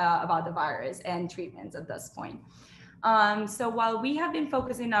theories about the virus and treatments at this point. So while we have been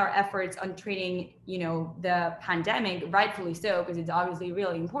focusing our efforts on treating, the pandemic, rightfully so, because it's obviously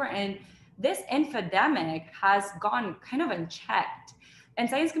really important, this infodemic has gone kind of unchecked. And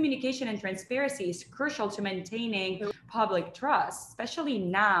science communication and transparency is crucial to maintaining public trust, especially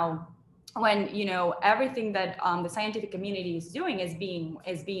now when everything that the scientific community is doing is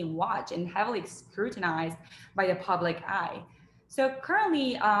being watched and heavily scrutinized by the public eye. So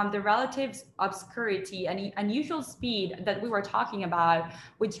currently, the relative obscurity and unusual speed that we were talking about,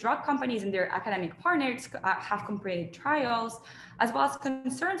 which drug companies and their academic partners have completed trials, as well as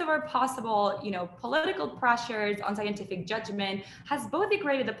concerns over possible, political pressures on scientific judgment, has both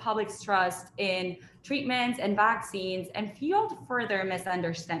degraded the public's trust in treatments and vaccines and fueled further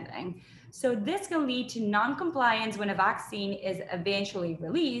misunderstanding. So this can lead to non-compliance when a vaccine is eventually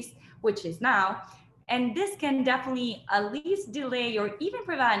released, which is now. And this can definitely at least delay or even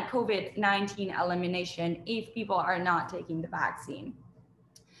prevent COVID-19 elimination if people are not taking the vaccine.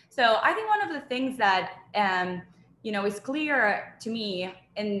 So I think one of the things that is clear to me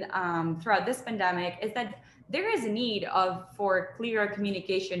in throughout this pandemic is that there is a need for clearer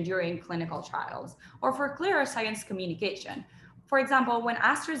communication during clinical trials or for clearer science communication. For example, when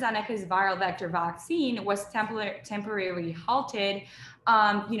AstraZeneca's viral vector vaccine was temporarily halted,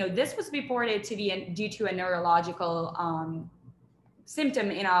 this was reported to be due to a neurological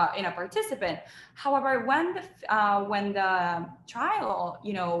symptom in a participant. However, when the trial,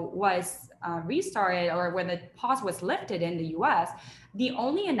 was restarted, or when the pause was lifted in the U.S., the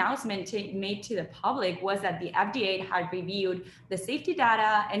only announcement made to the public was that the FDA had reviewed the safety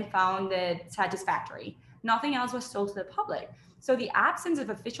data and found it satisfactory. Nothing else was told to the public. So the absence of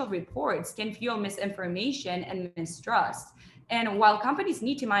official reports can fuel misinformation and mistrust. And while companies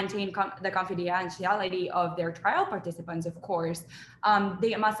need to maintain the confidentiality of their trial participants, of course,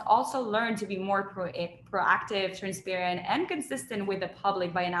 they must also learn to be more proactive, transparent, and consistent with the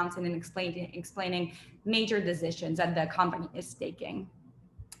public by announcing and explaining major decisions that the company is taking.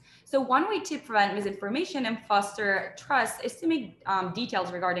 So one way to prevent misinformation and foster trust is to make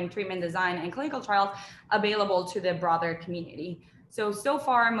details regarding treatment design and clinical trials available to the broader community. So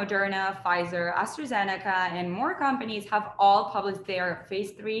far, Moderna, Pfizer, AstraZeneca, and more companies have all published their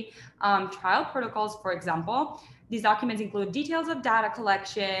phase 3 trial protocols, for example. These documents include details of data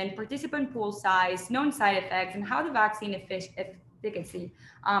collection, participant pool size, known side effects, and how the vaccine efficacy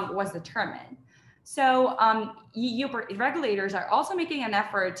was determined. So EU regulators are also making an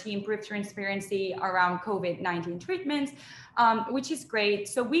effort to improve transparency around COVID-19 treatments, which is great.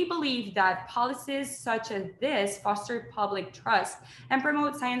 So we believe that policies such as this foster public trust and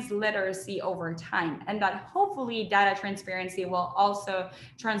promote science literacy over time, and that hopefully data transparency will also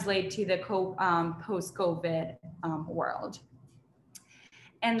translate to the post-COVID world.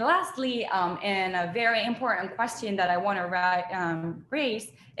 And lastly, and a very important question that I want to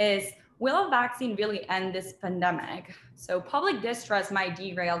raise is, will a vaccine really end this pandemic? So public distrust might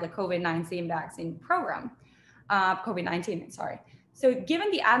derail the COVID-19 vaccine program, COVID-19, sorry. So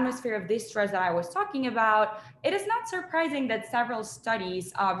given the atmosphere of distrust that I was talking about, it is not surprising that several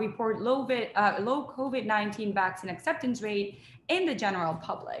studies report low COVID-19 vaccine acceptance rate in the general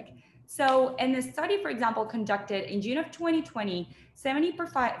public. So in a study, for example, conducted in June of 2020,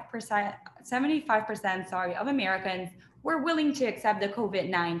 75% of Americans were willing to accept the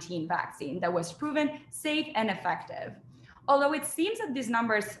COVID-19 vaccine that was proven safe and effective. Although it seems that these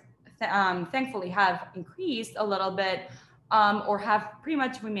numbers thankfully have increased a little bit or have pretty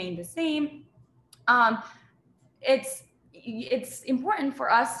much remained the same, it's important for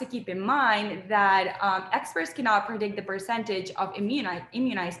us to keep in mind that experts cannot predict the percentage of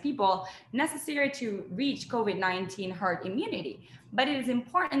immunized people necessary to reach COVID-19 herd immunity. But it is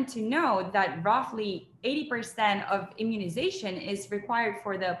important to know that roughly 80% of immunization is required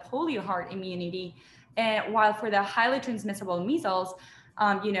for the polio herd immunity, while for the highly transmissible measles,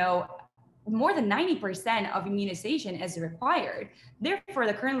 more than 90% of immunization is required. Therefore,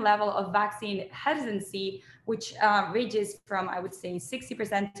 the current level of vaccine hesitancy, which ranges from, I would say,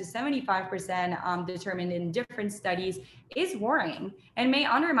 60% to 75% determined in different studies, is worrying and may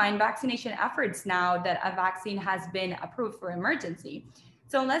undermine vaccination efforts now that a vaccine has been approved for emergency.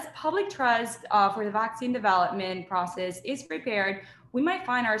 So unless public trust for the vaccine development process is prepared, we might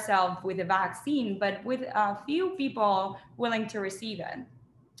find ourselves with a vaccine, but with a few people willing to receive it.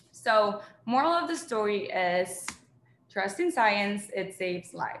 So moral of the story is trust in science, it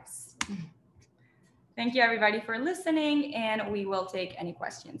saves lives. Thank you everybody for listening, and we will take any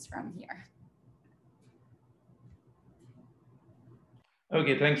questions from here.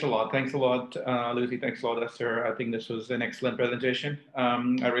 Okay, thanks a lot. Thanks a lot, Lucy. Thanks a lot, Esther. I think this was an excellent presentation.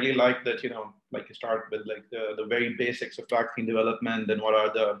 I really like that, like you start with like the very basics of vaccine development and what are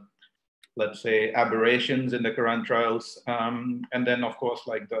the, let's say, aberrations in the current trials. And then of course,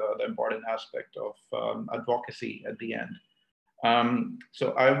 like the important aspect of advocacy at the end.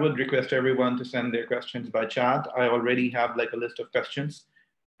 So I would request everyone to send their questions by chat. I already have like a list of questions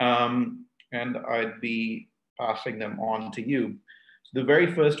and I'd be passing them on to you. So the very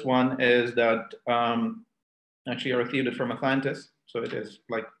first one is that actually I received it from a scientist. So it is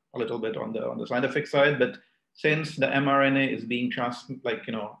like a little bit on the scientific side, but since the mRNA is being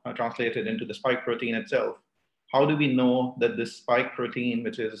translated into the spike protein itself, how do we know that this spike protein,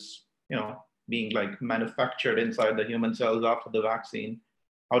 which is being like manufactured inside the human cells after the vaccine,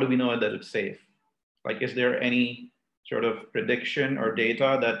 how do we know that it's safe? Like, is there any sort of prediction or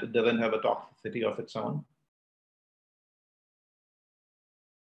data that it doesn't have a toxicity of its own?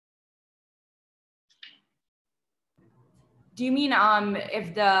 Do you mean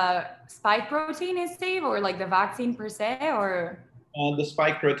if the spike protein is safe, or like the vaccine per se, or? The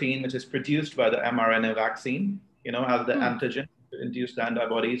spike protein, which is produced by the mRNA vaccine, as the antigen to induce the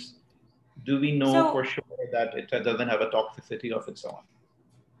antibodies. Do we know for sure that it doesn't have a toxicity of its own?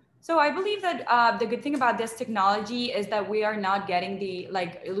 So I believe that the good thing about this technology is that we are not getting the,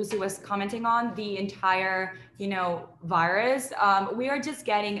 like Lucy was commenting on, the entire, virus. We are just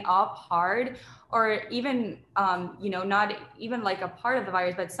getting a part, or even, not even like a part of the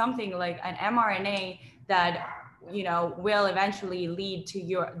virus, but something like an mRNA that, will eventually lead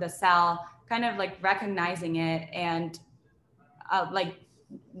to the cell kind of like recognizing it and like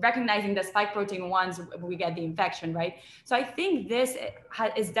recognizing the spike protein once we get the infection, right? So I think this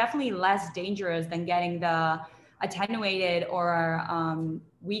is definitely less dangerous than getting the attenuated or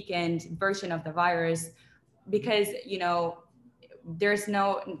weakened version of the virus, because there's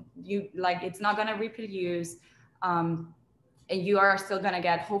it's not going to reproduce, and you are still going to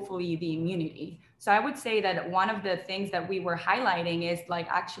get hopefully the immunity. So I would say that one of the things that we were highlighting is like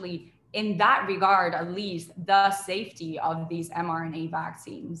actually, in that regard, at least, the safety of these mRNA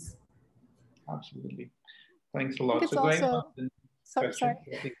vaccines. Absolutely. Thanks a lot. Sorry.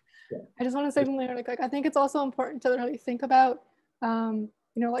 I just want to say something like I think it's also important to really think about,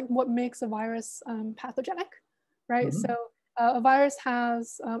 like what makes a virus pathogenic, right? Mm-hmm. So a virus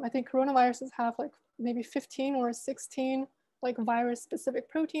has, I think coronaviruses have like maybe 15 or 16 like virus specific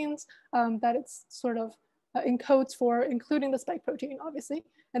proteins that it's sort of encodes for including the spike protein, obviously.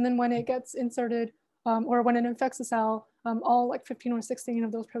 And then when it gets inserted or when it infects a cell, all like 15 or 16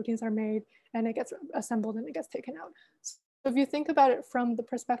 of those proteins are made and it gets assembled and it gets taken out. So if you think about it from the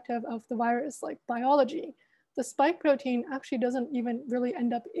perspective of the virus, like biology, the spike protein actually doesn't even really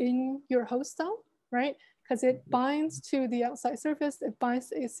end up in your host cell, right? Because it binds to the outside surface, it binds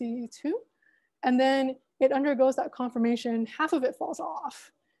to ACE2, and then it undergoes that conformation, half of it falls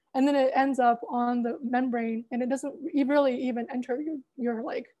off. And then it ends up on the membrane and it doesn't really even enter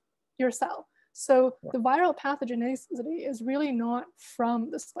your cell. So the viral pathogenicity is really not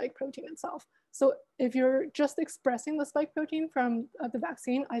from the spike protein itself. So if you're just expressing the spike protein from the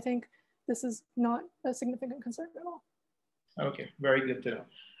vaccine, I think this is not a significant concern at all. Okay, very good to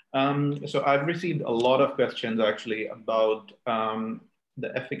know. So I've received a lot of questions actually about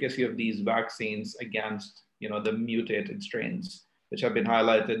the efficacy of these vaccines against, the mutated strains, which have been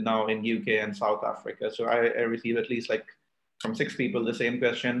highlighted now in UK and South Africa. So I received at least like from 6 people the same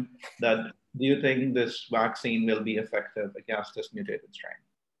question, that do you think this vaccine will be effective against this mutated strain?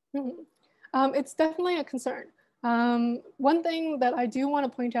 Mm-hmm. It's definitely a concern. One thing that I do want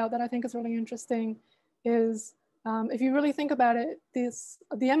to point out that I think is really interesting is if you really think about it, the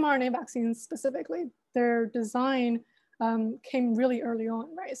mRNA vaccines specifically, their design came really early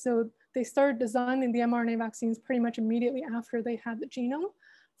on, right? So they started designing the mRNA vaccines pretty much immediately after they had the genome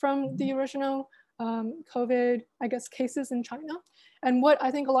from the original COVID, I guess, cases in China. And what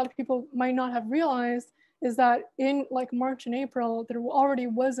I think a lot of people might not have realized is that in like March and April, there already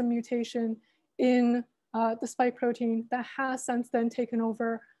was a mutation in the spike protein that has since then taken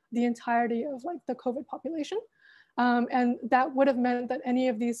over the entirety of like the COVID population. And that would have meant that any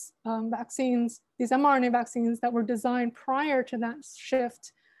of these vaccines, these mRNA vaccines that were designed prior to that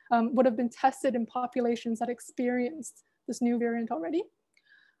shift would have been tested in populations that experienced this new variant already.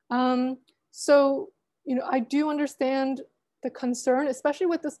 So, I do understand the concern, especially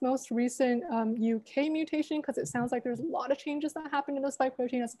with this most recent UK mutation, because it sounds like there's a lot of changes that happened in the spike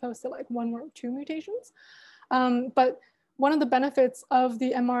protein as opposed to like 1 or 2 mutations. But one of the benefits of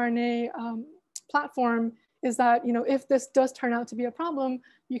the mRNA platform is that, if this does turn out to be a problem,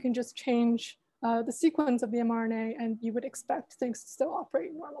 you can just change the sequence of the mRNA and you would expect things to still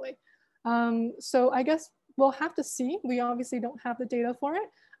operate normally. So I guess we'll have to see. We obviously don't have the data for it.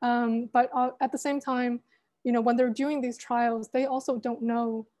 But at the same time, when they're doing these trials, they also don't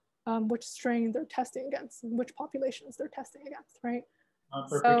know which strain they're testing against and which populations they're testing against, right? I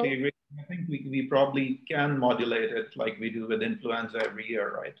perfectly agree. I think we probably can modulate it like we do with influenza every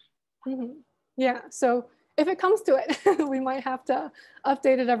year, right? Mm-hmm. Yeah, so if it comes to it, we might have to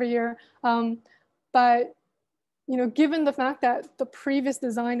update it every year. But given the fact that the previous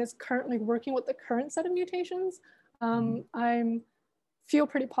design is currently working with the current set of mutations, I feel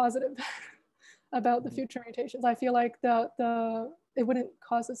pretty positive about the future mutations. I feel like it wouldn't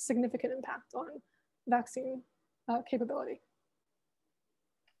cause a significant impact on vaccine capability.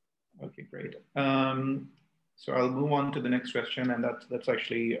 Okay, great. So I'll move on to the next question, and that's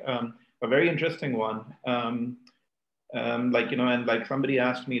actually a very interesting one. And like somebody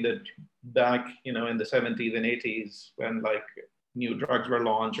asked me that back, in the 70s and 80s, when like new drugs were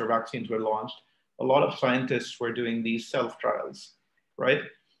launched or vaccines were launched, a lot of scientists were doing these self trials, right?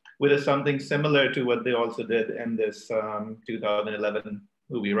 Which is something similar to what they also did in this 2011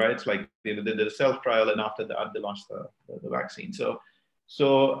 movie, right? It's like they did a self trial, and after that they launched the vaccine. So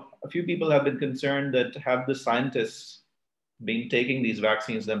a few people have been concerned that have the scientists been taking these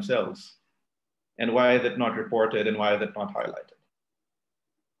vaccines themselves? And why is it not reported and why is it not highlighted?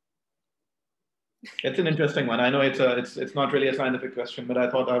 It's an interesting one. I know it's not really a scientific question, but I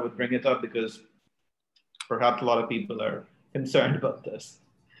thought I would bring it up because perhaps a lot of people are concerned about this.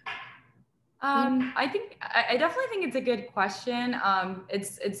 I definitely think it's a good question.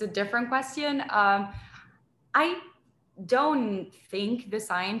 It's a different question. I don't think the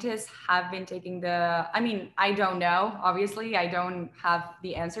scientists have been taking I don't know, obviously, I don't have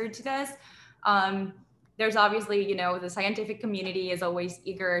the answer to this. There's obviously, the scientific community is always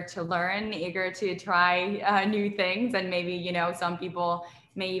eager to learn, eager to try new things. And maybe, some people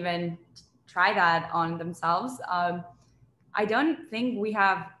may even try that on themselves. I don't think we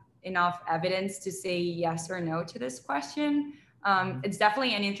have enough evidence to say yes or no to this question. It's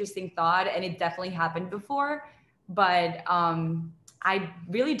definitely an interesting thought, and it definitely happened before. But I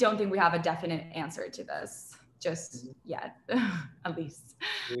really don't think we have a definite answer to this just yet, at least.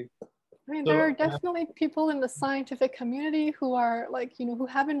 I mean, there are definitely people in the scientific community who are like, who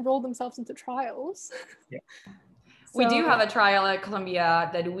have enrolled themselves into trials. Yeah. We do have a trial at Columbia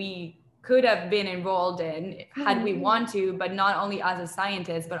that we could have been enrolled in had we want to, but not only as a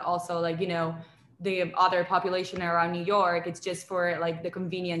scientist, but also like, the other population around New York. It's just for like the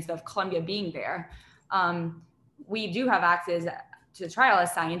convenience of Columbia being there. We do have access to the trial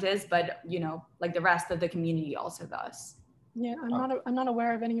as scientists, but you know, like the rest of the community also does. Yeah, I'm not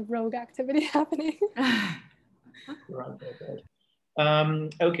aware of any rogue activity happening. Right.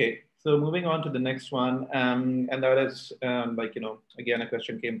 Okay, so moving on to the next one, and that is like, you know, again, a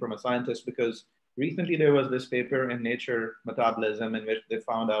question came from a scientist because recently there was this paper in Nature Metabolism in which they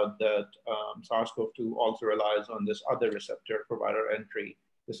found out that SARS-CoV-2 also relies on this other receptor for viral entry,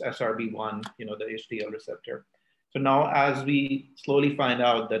 this SRB1, you know, the HDL receptor. So now as we slowly find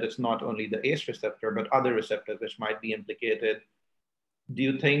out that it's not only the ACE receptor, but other receptors which might be implicated, do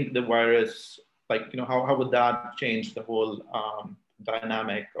you think the virus, like, you know, how would that change the whole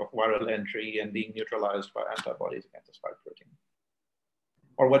dynamic of viral entry and being neutralized by antibodies against the spike protein?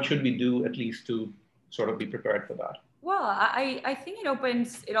 Or what should we do at least to sort of be prepared for that? Well, I think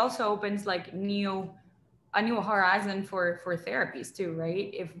it also opens like a new horizon for therapies too,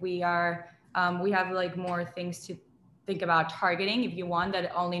 right? If we have like more things to think about targeting, if you want,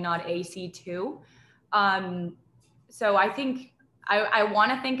 that only not AC2. So I think I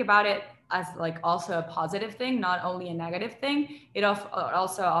want to think about it as like also a positive thing, not only a negative thing. It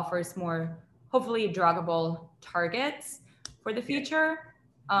also offers more, hopefully, druggable targets for the future.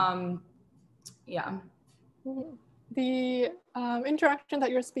 Yeah. The interaction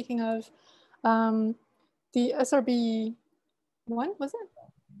that you're speaking of, the SRB1, was it?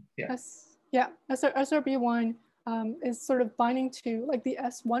 Yeah. SRB1 is sort of binding to like the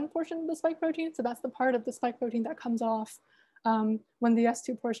S1 portion of the spike protein. So that's the part of the spike protein that comes off when the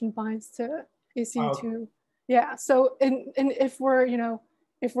S2 portion binds to ACE2. Yeah. So if we're, you know,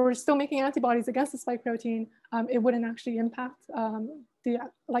 if we're still making antibodies against the spike protein, it wouldn't actually impact the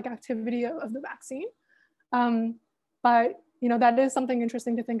like activity of the vaccine. But you know, that is something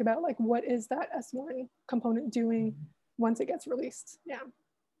interesting to think about. Like, what is that S1 component doing once it gets released? Yeah.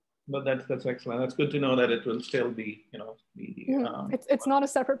 But that's excellent. That's good to know that it will still be, you know, it's not a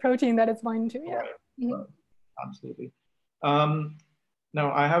separate protein that it's binding to. Yeah. Right. Right. Absolutely.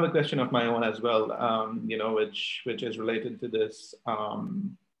 Now I have a question of my own as well, you know, which is related to this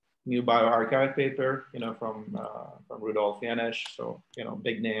new bioarchive paper, you know, from Rudolf Janisch. So, you know,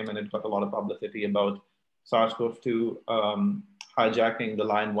 big name, and it got a lot of publicity about SARS-CoV-2 hijacking the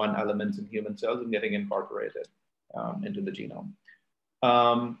line 1 elements in human cells and getting incorporated into the genome.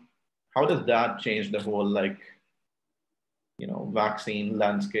 How does that change the whole, like, you know, vaccine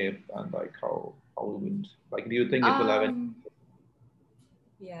landscape, and like how would, like, do you think it will have any?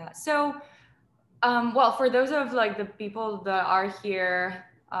 Yeah. So, well, for those of like the people that are here,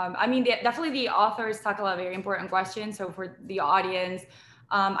 I mean, definitely the authors tackle a very important question. So for the audience,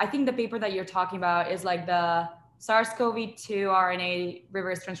 I think the paper that you're talking about is like the SARS-CoV-2 RNA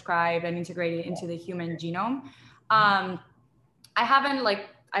reverse transcribed and integrated into the human genome.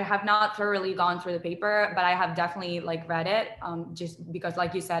 I have not thoroughly gone through the paper, but I have definitely like read it, just because,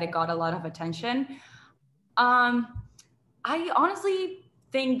 like you said, it got a lot of attention. I honestly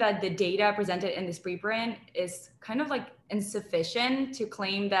think that the data presented in this preprint is kind of like insufficient to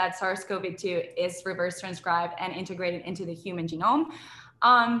claim that SARS-CoV-2 is reverse transcribed and integrated into the human genome.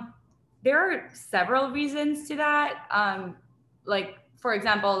 There are several reasons to that. Like, for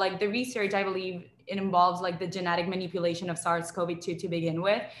example, like the research, I believe it involves like the genetic manipulation of SARS-CoV-2 to begin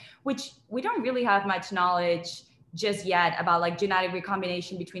with, which we don't really have much knowledge just yet about, like genetic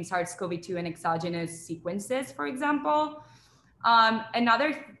recombination between SARS-CoV-2 and exogenous sequences, for example.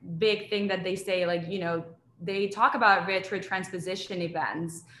 Another big thing that they say, like, you know, they talk about retrotransposition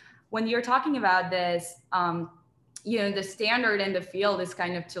events. When you're talking about this, you know, the standard in the field is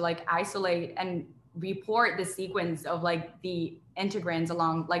kind of to like isolate and report the sequence of like the integrants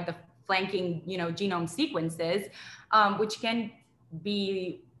along like the flanking, you know, genome sequences, which can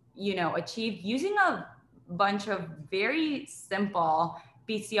be, you know, achieved using a bunch of very simple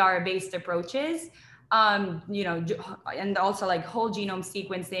PCR-based approaches, you know, and also like whole genome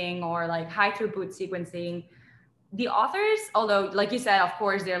sequencing or like high throughput sequencing. The authors, although like you said, of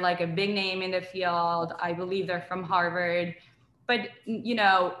course, they're like a big name in the field. I believe they're from Harvard, but you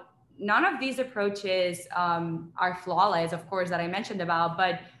know, none of these approaches are flawless, of course, that I mentioned about,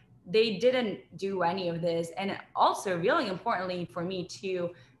 but they didn't do any of this. And also really importantly for me too,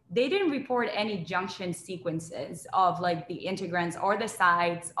 they didn't report any junction sequences of like the integrants or the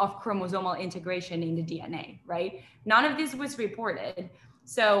sites of chromosomal integration in the DNA, right? None of this was reported.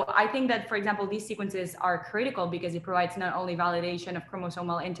 So I think that, for example, these sequences are critical because it provides not only validation of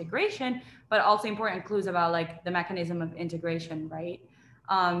chromosomal integration, but also important clues about like the mechanism of integration, right?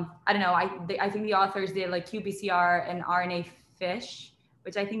 I don't know, I think the authors did like qPCR and RNA FISH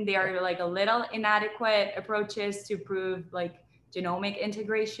which I think they are like a little inadequate approaches to prove like genomic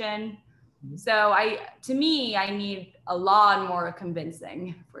integration. So to me, I need a lot more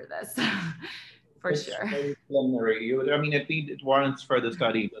convincing for this, for it's sure. very preliminary. I mean, it warrants further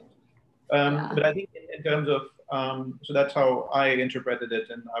study, but I think in terms of, so that's how I interpreted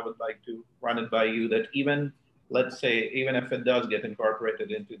it, and I would like to run it by you that even, let's say, even if it does get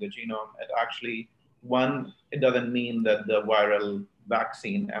incorporated into the genome, it actually, one, it doesn't mean that the viral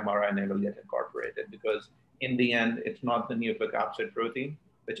vaccine mRNA will get incorporated, because in the end, it's not the nucleocapsid protein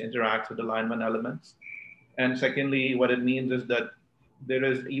which interacts with the lineman elements. And secondly, what it means is that there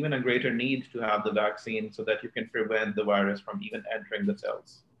is even a greater need to have the vaccine so that you can prevent the virus from even entering the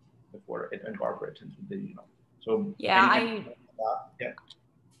cells before it incorporates into the genome. So yeah,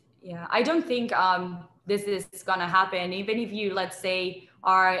 I don't think this is gonna happen. Even if you, let's say,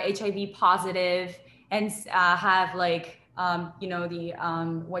 are HIV positive and have like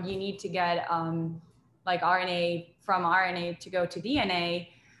what you need to get like RNA from RNA to go to DNA,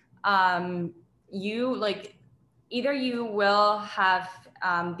 you like either you will have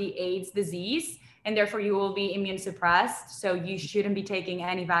the AIDS disease and therefore you will be immune suppressed, so you shouldn't be taking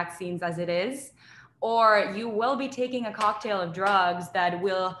any vaccines as it is, or you will be taking a cocktail of drugs that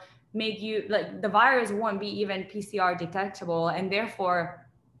will make you like the virus won't be even PCR detectable, and therefore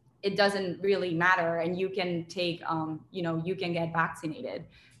it doesn't really matter, and you can take you can get vaccinated.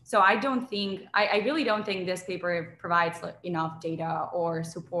 So I really don't think this paper provides enough data or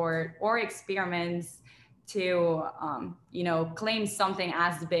support or experiments to claim something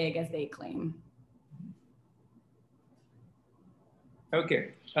as big as they claim.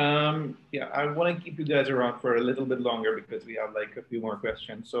 Okay. Yeah, I want to keep you guys around for a little bit longer because we have like a few more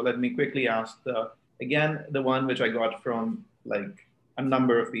questions. So let me quickly ask again, the one which I got from like a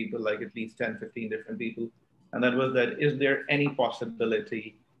number of people, like at least 10, 15 different people. And that was that, is there any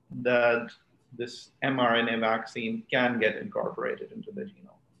possibility that this mRNA vaccine can get incorporated into the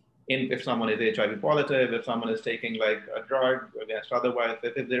genome? If someone is HIV positive, if someone is taking like a drug against otherwise,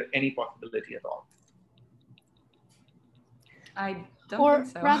 is there any possibility at all? I don't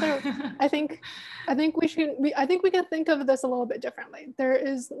think so. Rather, I think we can think of this a little bit differently. There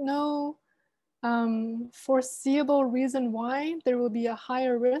is no foreseeable reason why there will be a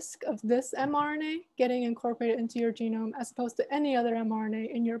higher risk of this mRNA getting incorporated into your genome as opposed to any other mRNA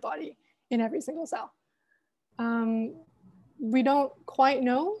in your body in every single cell. We don't quite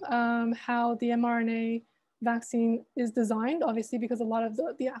know how the mRNA vaccine is designed, obviously, because a lot of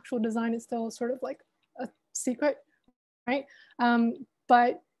the actual design is still sort of like a secret, right?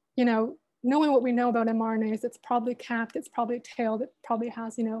 But knowing what we know about mRNAs, it's probably capped, it's probably tailed, it probably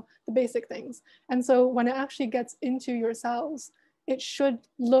has, the basic things. And so when it actually gets into your cells, it should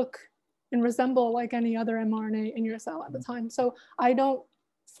look and resemble like any other mRNA in your cell at the time. So I don't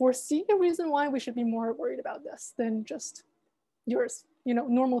foresee a reason why we should be more worried about this than just yours,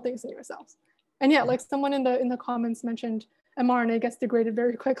 normal things in your cells. And yeah, like someone in the comments mentioned, mRNA gets degraded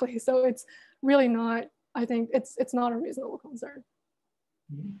very quickly. So it's really not, I think it's not a reasonable concern.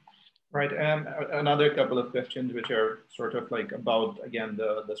 Right, another couple of questions which are sort of like about, again,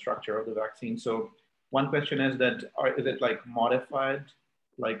 the structure of the vaccine. So one question is that, is it like modified,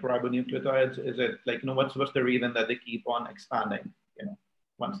 like ribonucleotides? Is it like, what's the reason that they keep on expanding,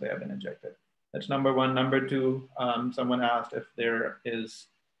 once they have been injected? That's number one. Number two, someone asked if there is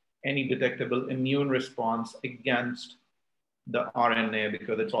any detectable immune response against the RNA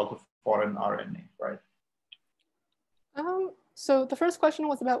because it's also foreign RNA, right? So the first question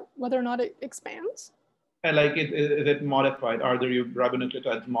was about whether or not it expands. And like, is it modified? Are the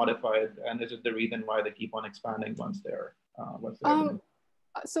ribonucleotides modified? And is it the reason why they keep on expanding once they're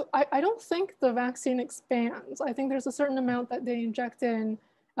So I don't think the vaccine expands. I think there's a certain amount that they inject in,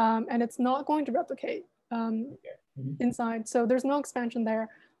 and it's not going to replicate inside. So there's no expansion there.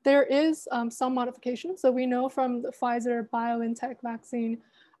 There is some modification. So we know from the Pfizer BioNTech vaccine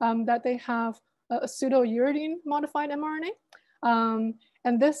that they have a pseudouridine modified mRNA.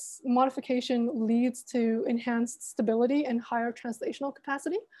 And this modification leads to enhanced stability and higher translational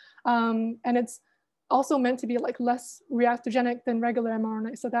capacity. And it's also meant to be like less reactogenic than regular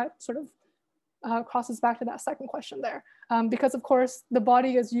mRNA. So that sort of crosses back to that second question there. Because of course, the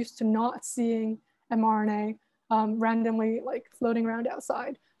body is used to not seeing mRNA randomly like floating around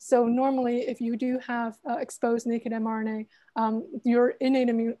outside. So normally if you do have exposed naked mRNA, your innate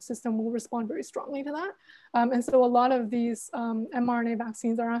immune system will respond very strongly to that. And so a lot of these mRNA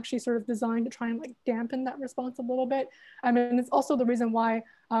vaccines are actually sort of designed to try and like dampen that response a little bit. And it's also the reason why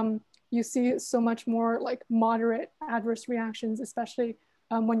you see so much more like moderate adverse reactions, especially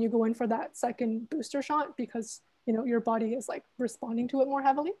when you go in for that second booster shot, because your body is like responding to it more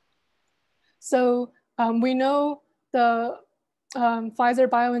heavily. So we know the Pfizer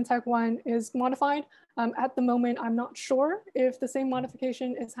BioNTech one is modified. At the moment, I'm not sure if the same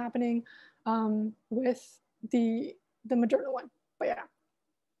modification is happening with the Moderna one, but yeah.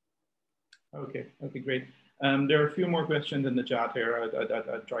 Okay, great. There are a few more questions in the chat here.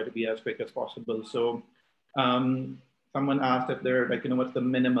 I'll try to be as quick as possible. So someone asked if they're like, what's the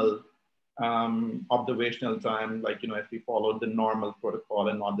minimal observational time, like, if we followed the normal protocol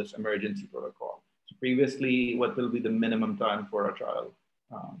and not this emergency protocol. So previously, what will be the minimum time for a trial?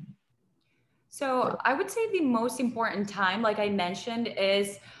 So I would say the most important time, like I mentioned,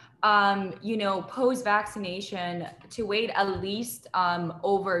 is post-vaccination to wait at least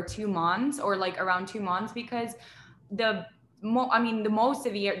over 2 months or like around 2 months, because the most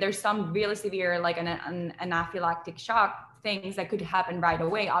severe, there's some really severe like an anaphylactic shock things that could happen right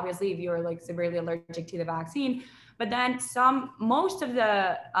away, obviously, if you're like severely allergic to the vaccine. But then most of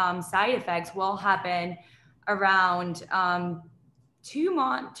the side effects will happen around 2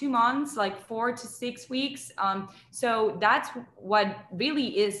 months, like 4 to 6 weeks. So that's what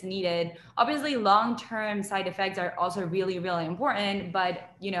really is needed. Obviously, long-term side effects are also really, really important.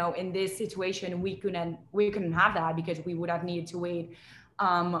 But in this situation, we couldn't have that because we would have needed to wait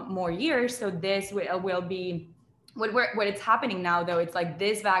more years. So this will be what it's happening now, though. It's like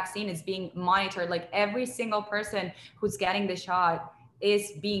this vaccine is being monitored. Like every single person who's getting the shot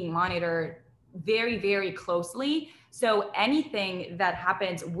is being monitored very, very closely. So anything that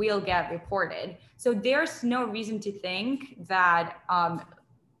happens will get reported. So there's no reason to think that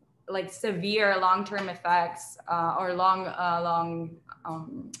like severe long-term effects or long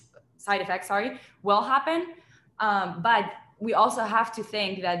side effects, will happen. But we also have to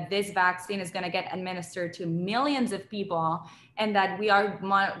think that this vaccine is going to get administered to millions of people, and that we are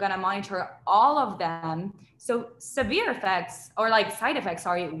going to monitor all of them. So severe effects or like side effects,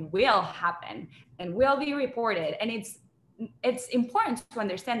 will happen and will be reported. And it's important to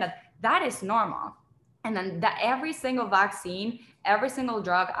understand that that is normal. And then that every single vaccine, every single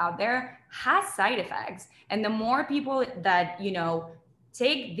drug out there has side effects. And the more people that,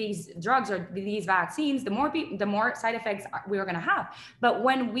 take these drugs or these vaccines, the more side effects we're going to have. But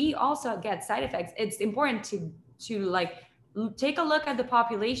when we also get side effects, it's important to like take a look at the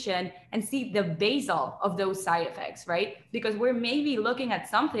population and see the basal of those side effects, right? Because we're maybe looking at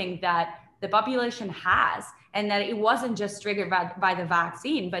something that the population has, and that it wasn't just triggered by the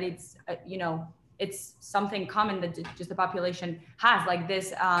vaccine, but it's it's something common that just the population has, like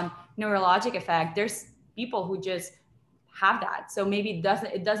this neurologic effect. There's people who just have that. So maybe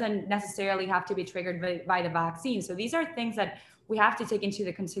it doesn't necessarily have to be triggered by the vaccine. So these are things that we have to take into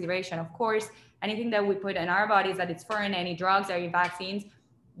the consideration. Of course, anything that we put in our bodies, that it's foreign, any drugs or any vaccines,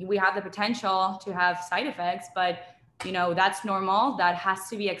 we have the potential to have side effects, but that's normal. That has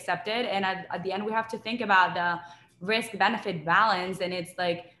to be accepted. And at the end, we have to think about the risk-benefit balance. And it's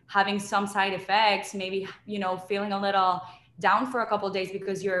like having some side effects, maybe, feeling a little down for a couple of days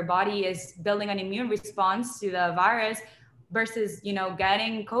because your body is building an immune response to the virus, versus,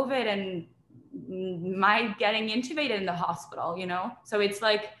 getting COVID and getting intubated in the hospital, So it's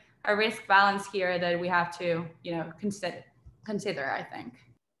like a risk balance here that we have to, consider, I think.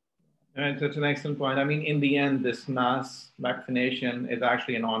 And that's an excellent point. I mean, in the end, this mass vaccination is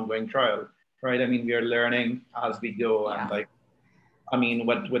actually an ongoing trial, right? I mean, we are learning as we go. Yeah. And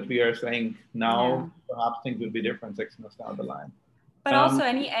what we are saying now, perhaps things will be different 6 months down the line. But also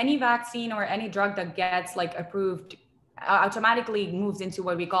any vaccine or any drug that gets like approved automatically moves into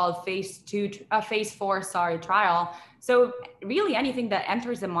what we call phase 4 trial. So really anything that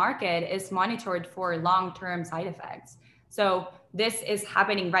enters the market is monitored for long-term side effects. So this is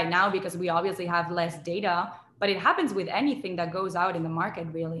happening right now because we obviously have less data, but it happens with anything that goes out in the market,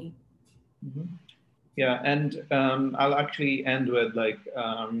 really. Mm-hmm. Yeah, and I'll actually end with like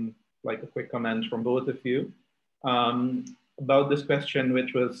a quick comment from both of you about this question,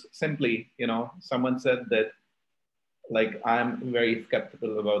 which was simply, someone said that, like, I'm very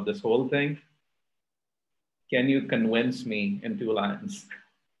skeptical about this whole thing. Can you convince me in 2 lines?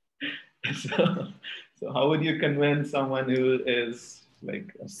 So how would you convince someone who is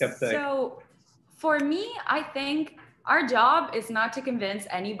like a skeptic? So for me, I think our job is not to convince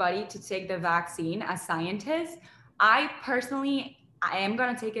anybody to take the vaccine as scientists. I am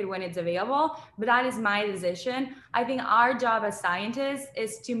going to take it when it's available, but that is my decision. I think our job as scientists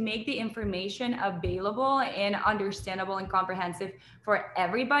is to make the information available and understandable and comprehensive for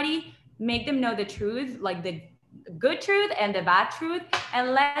everybody, make them know the truth, like the good truth and the bad truth,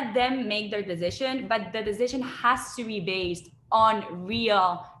 and let them make their decision. But the decision has to be based on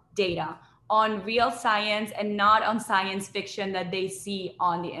real data, on real science and not on science fiction that they see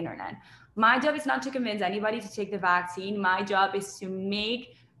on the internet. My job is not to convince anybody to take the vaccine. My job is to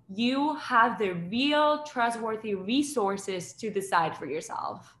make you have the real trustworthy resources to decide for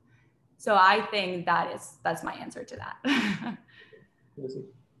yourself. So I think that's my answer to that.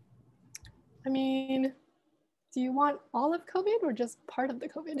 I mean, do you want all of COVID or just part of the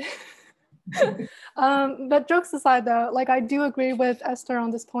COVID? But jokes aside though, like I do agree with Esther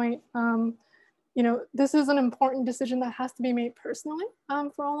on this point. You know, this is an important decision that has to be made personally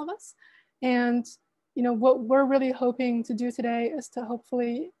for all of us. And, you know, what we're really hoping to do today is to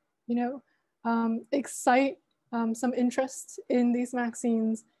hopefully, you know, excite some interest in these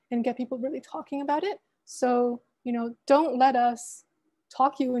vaccines and get people really talking about it. So, you know, don't let us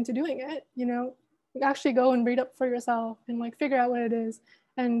talk you into doing it. You know, actually go and read up for yourself and like figure out what it is,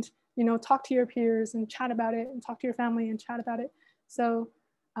 and, you know, talk to your peers and chat about it, and talk to your family and chat about it. So,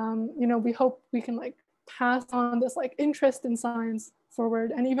 you know, we hope we can like pass on this like interest in science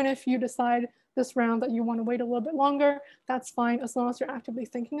forward. And even if you decide this round that you want to wait a little bit longer, that's fine. As long as you're actively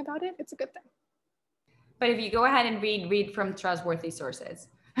thinking about it, it's a good thing. But if you go ahead and read from trustworthy sources.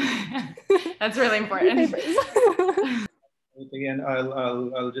 That's really important. Again,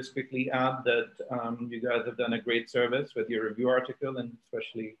 I'll just quickly add that you guys have done a great service with your review article, and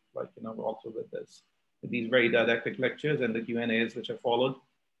especially like, you know, also with these very didactic lectures and the Q&As which have followed.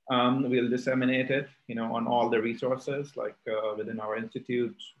 We'll disseminate it, you know, on all the resources, like within our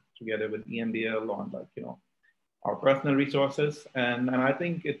institute, together with EMBL, on like, you know, our personal resources. And I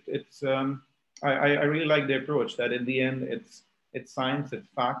think I really like the approach that in the end, it's science, it's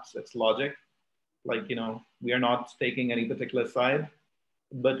facts, it's logic. Like, you know, we are not taking any particular side,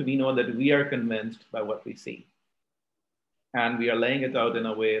 but we know that we are convinced by what we see. And we are laying it out in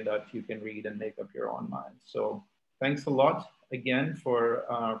a way that you can read and make up your own mind. So thanks a lot again for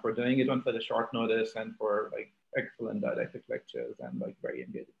doing it on such a short notice, and for like excellent didactic lectures and like very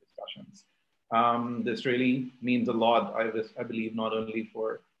engaging discussions. This really means a lot, I believe, not only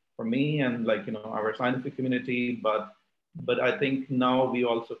for me and like, you know, our scientific community, but I think now we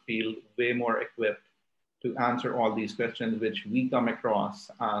also feel way more equipped to answer all these questions which we come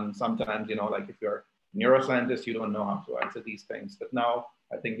across. And sometimes, you know, like if you're a neuroscientist, you don't know how to answer these things. But now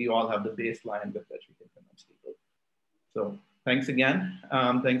I think we all have the baseline with which we can convince people. So thanks again.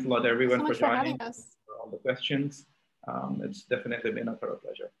 Thanks a lot, everyone, for joining us, for all the questions. It's definitely been a thorough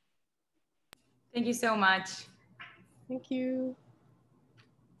pleasure. Thank you so much. Thank you.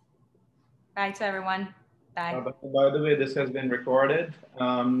 Bye to everyone. Bye. By the way, this has been recorded,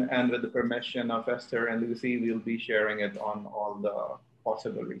 and with the permission of Esther and Lucy, we'll be sharing it on all the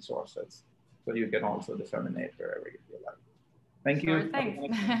possible resources. So you can also disseminate wherever you feel like. Thank you. Sure,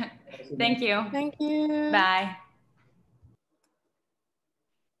 thanks. Thank you. Thank you. Bye.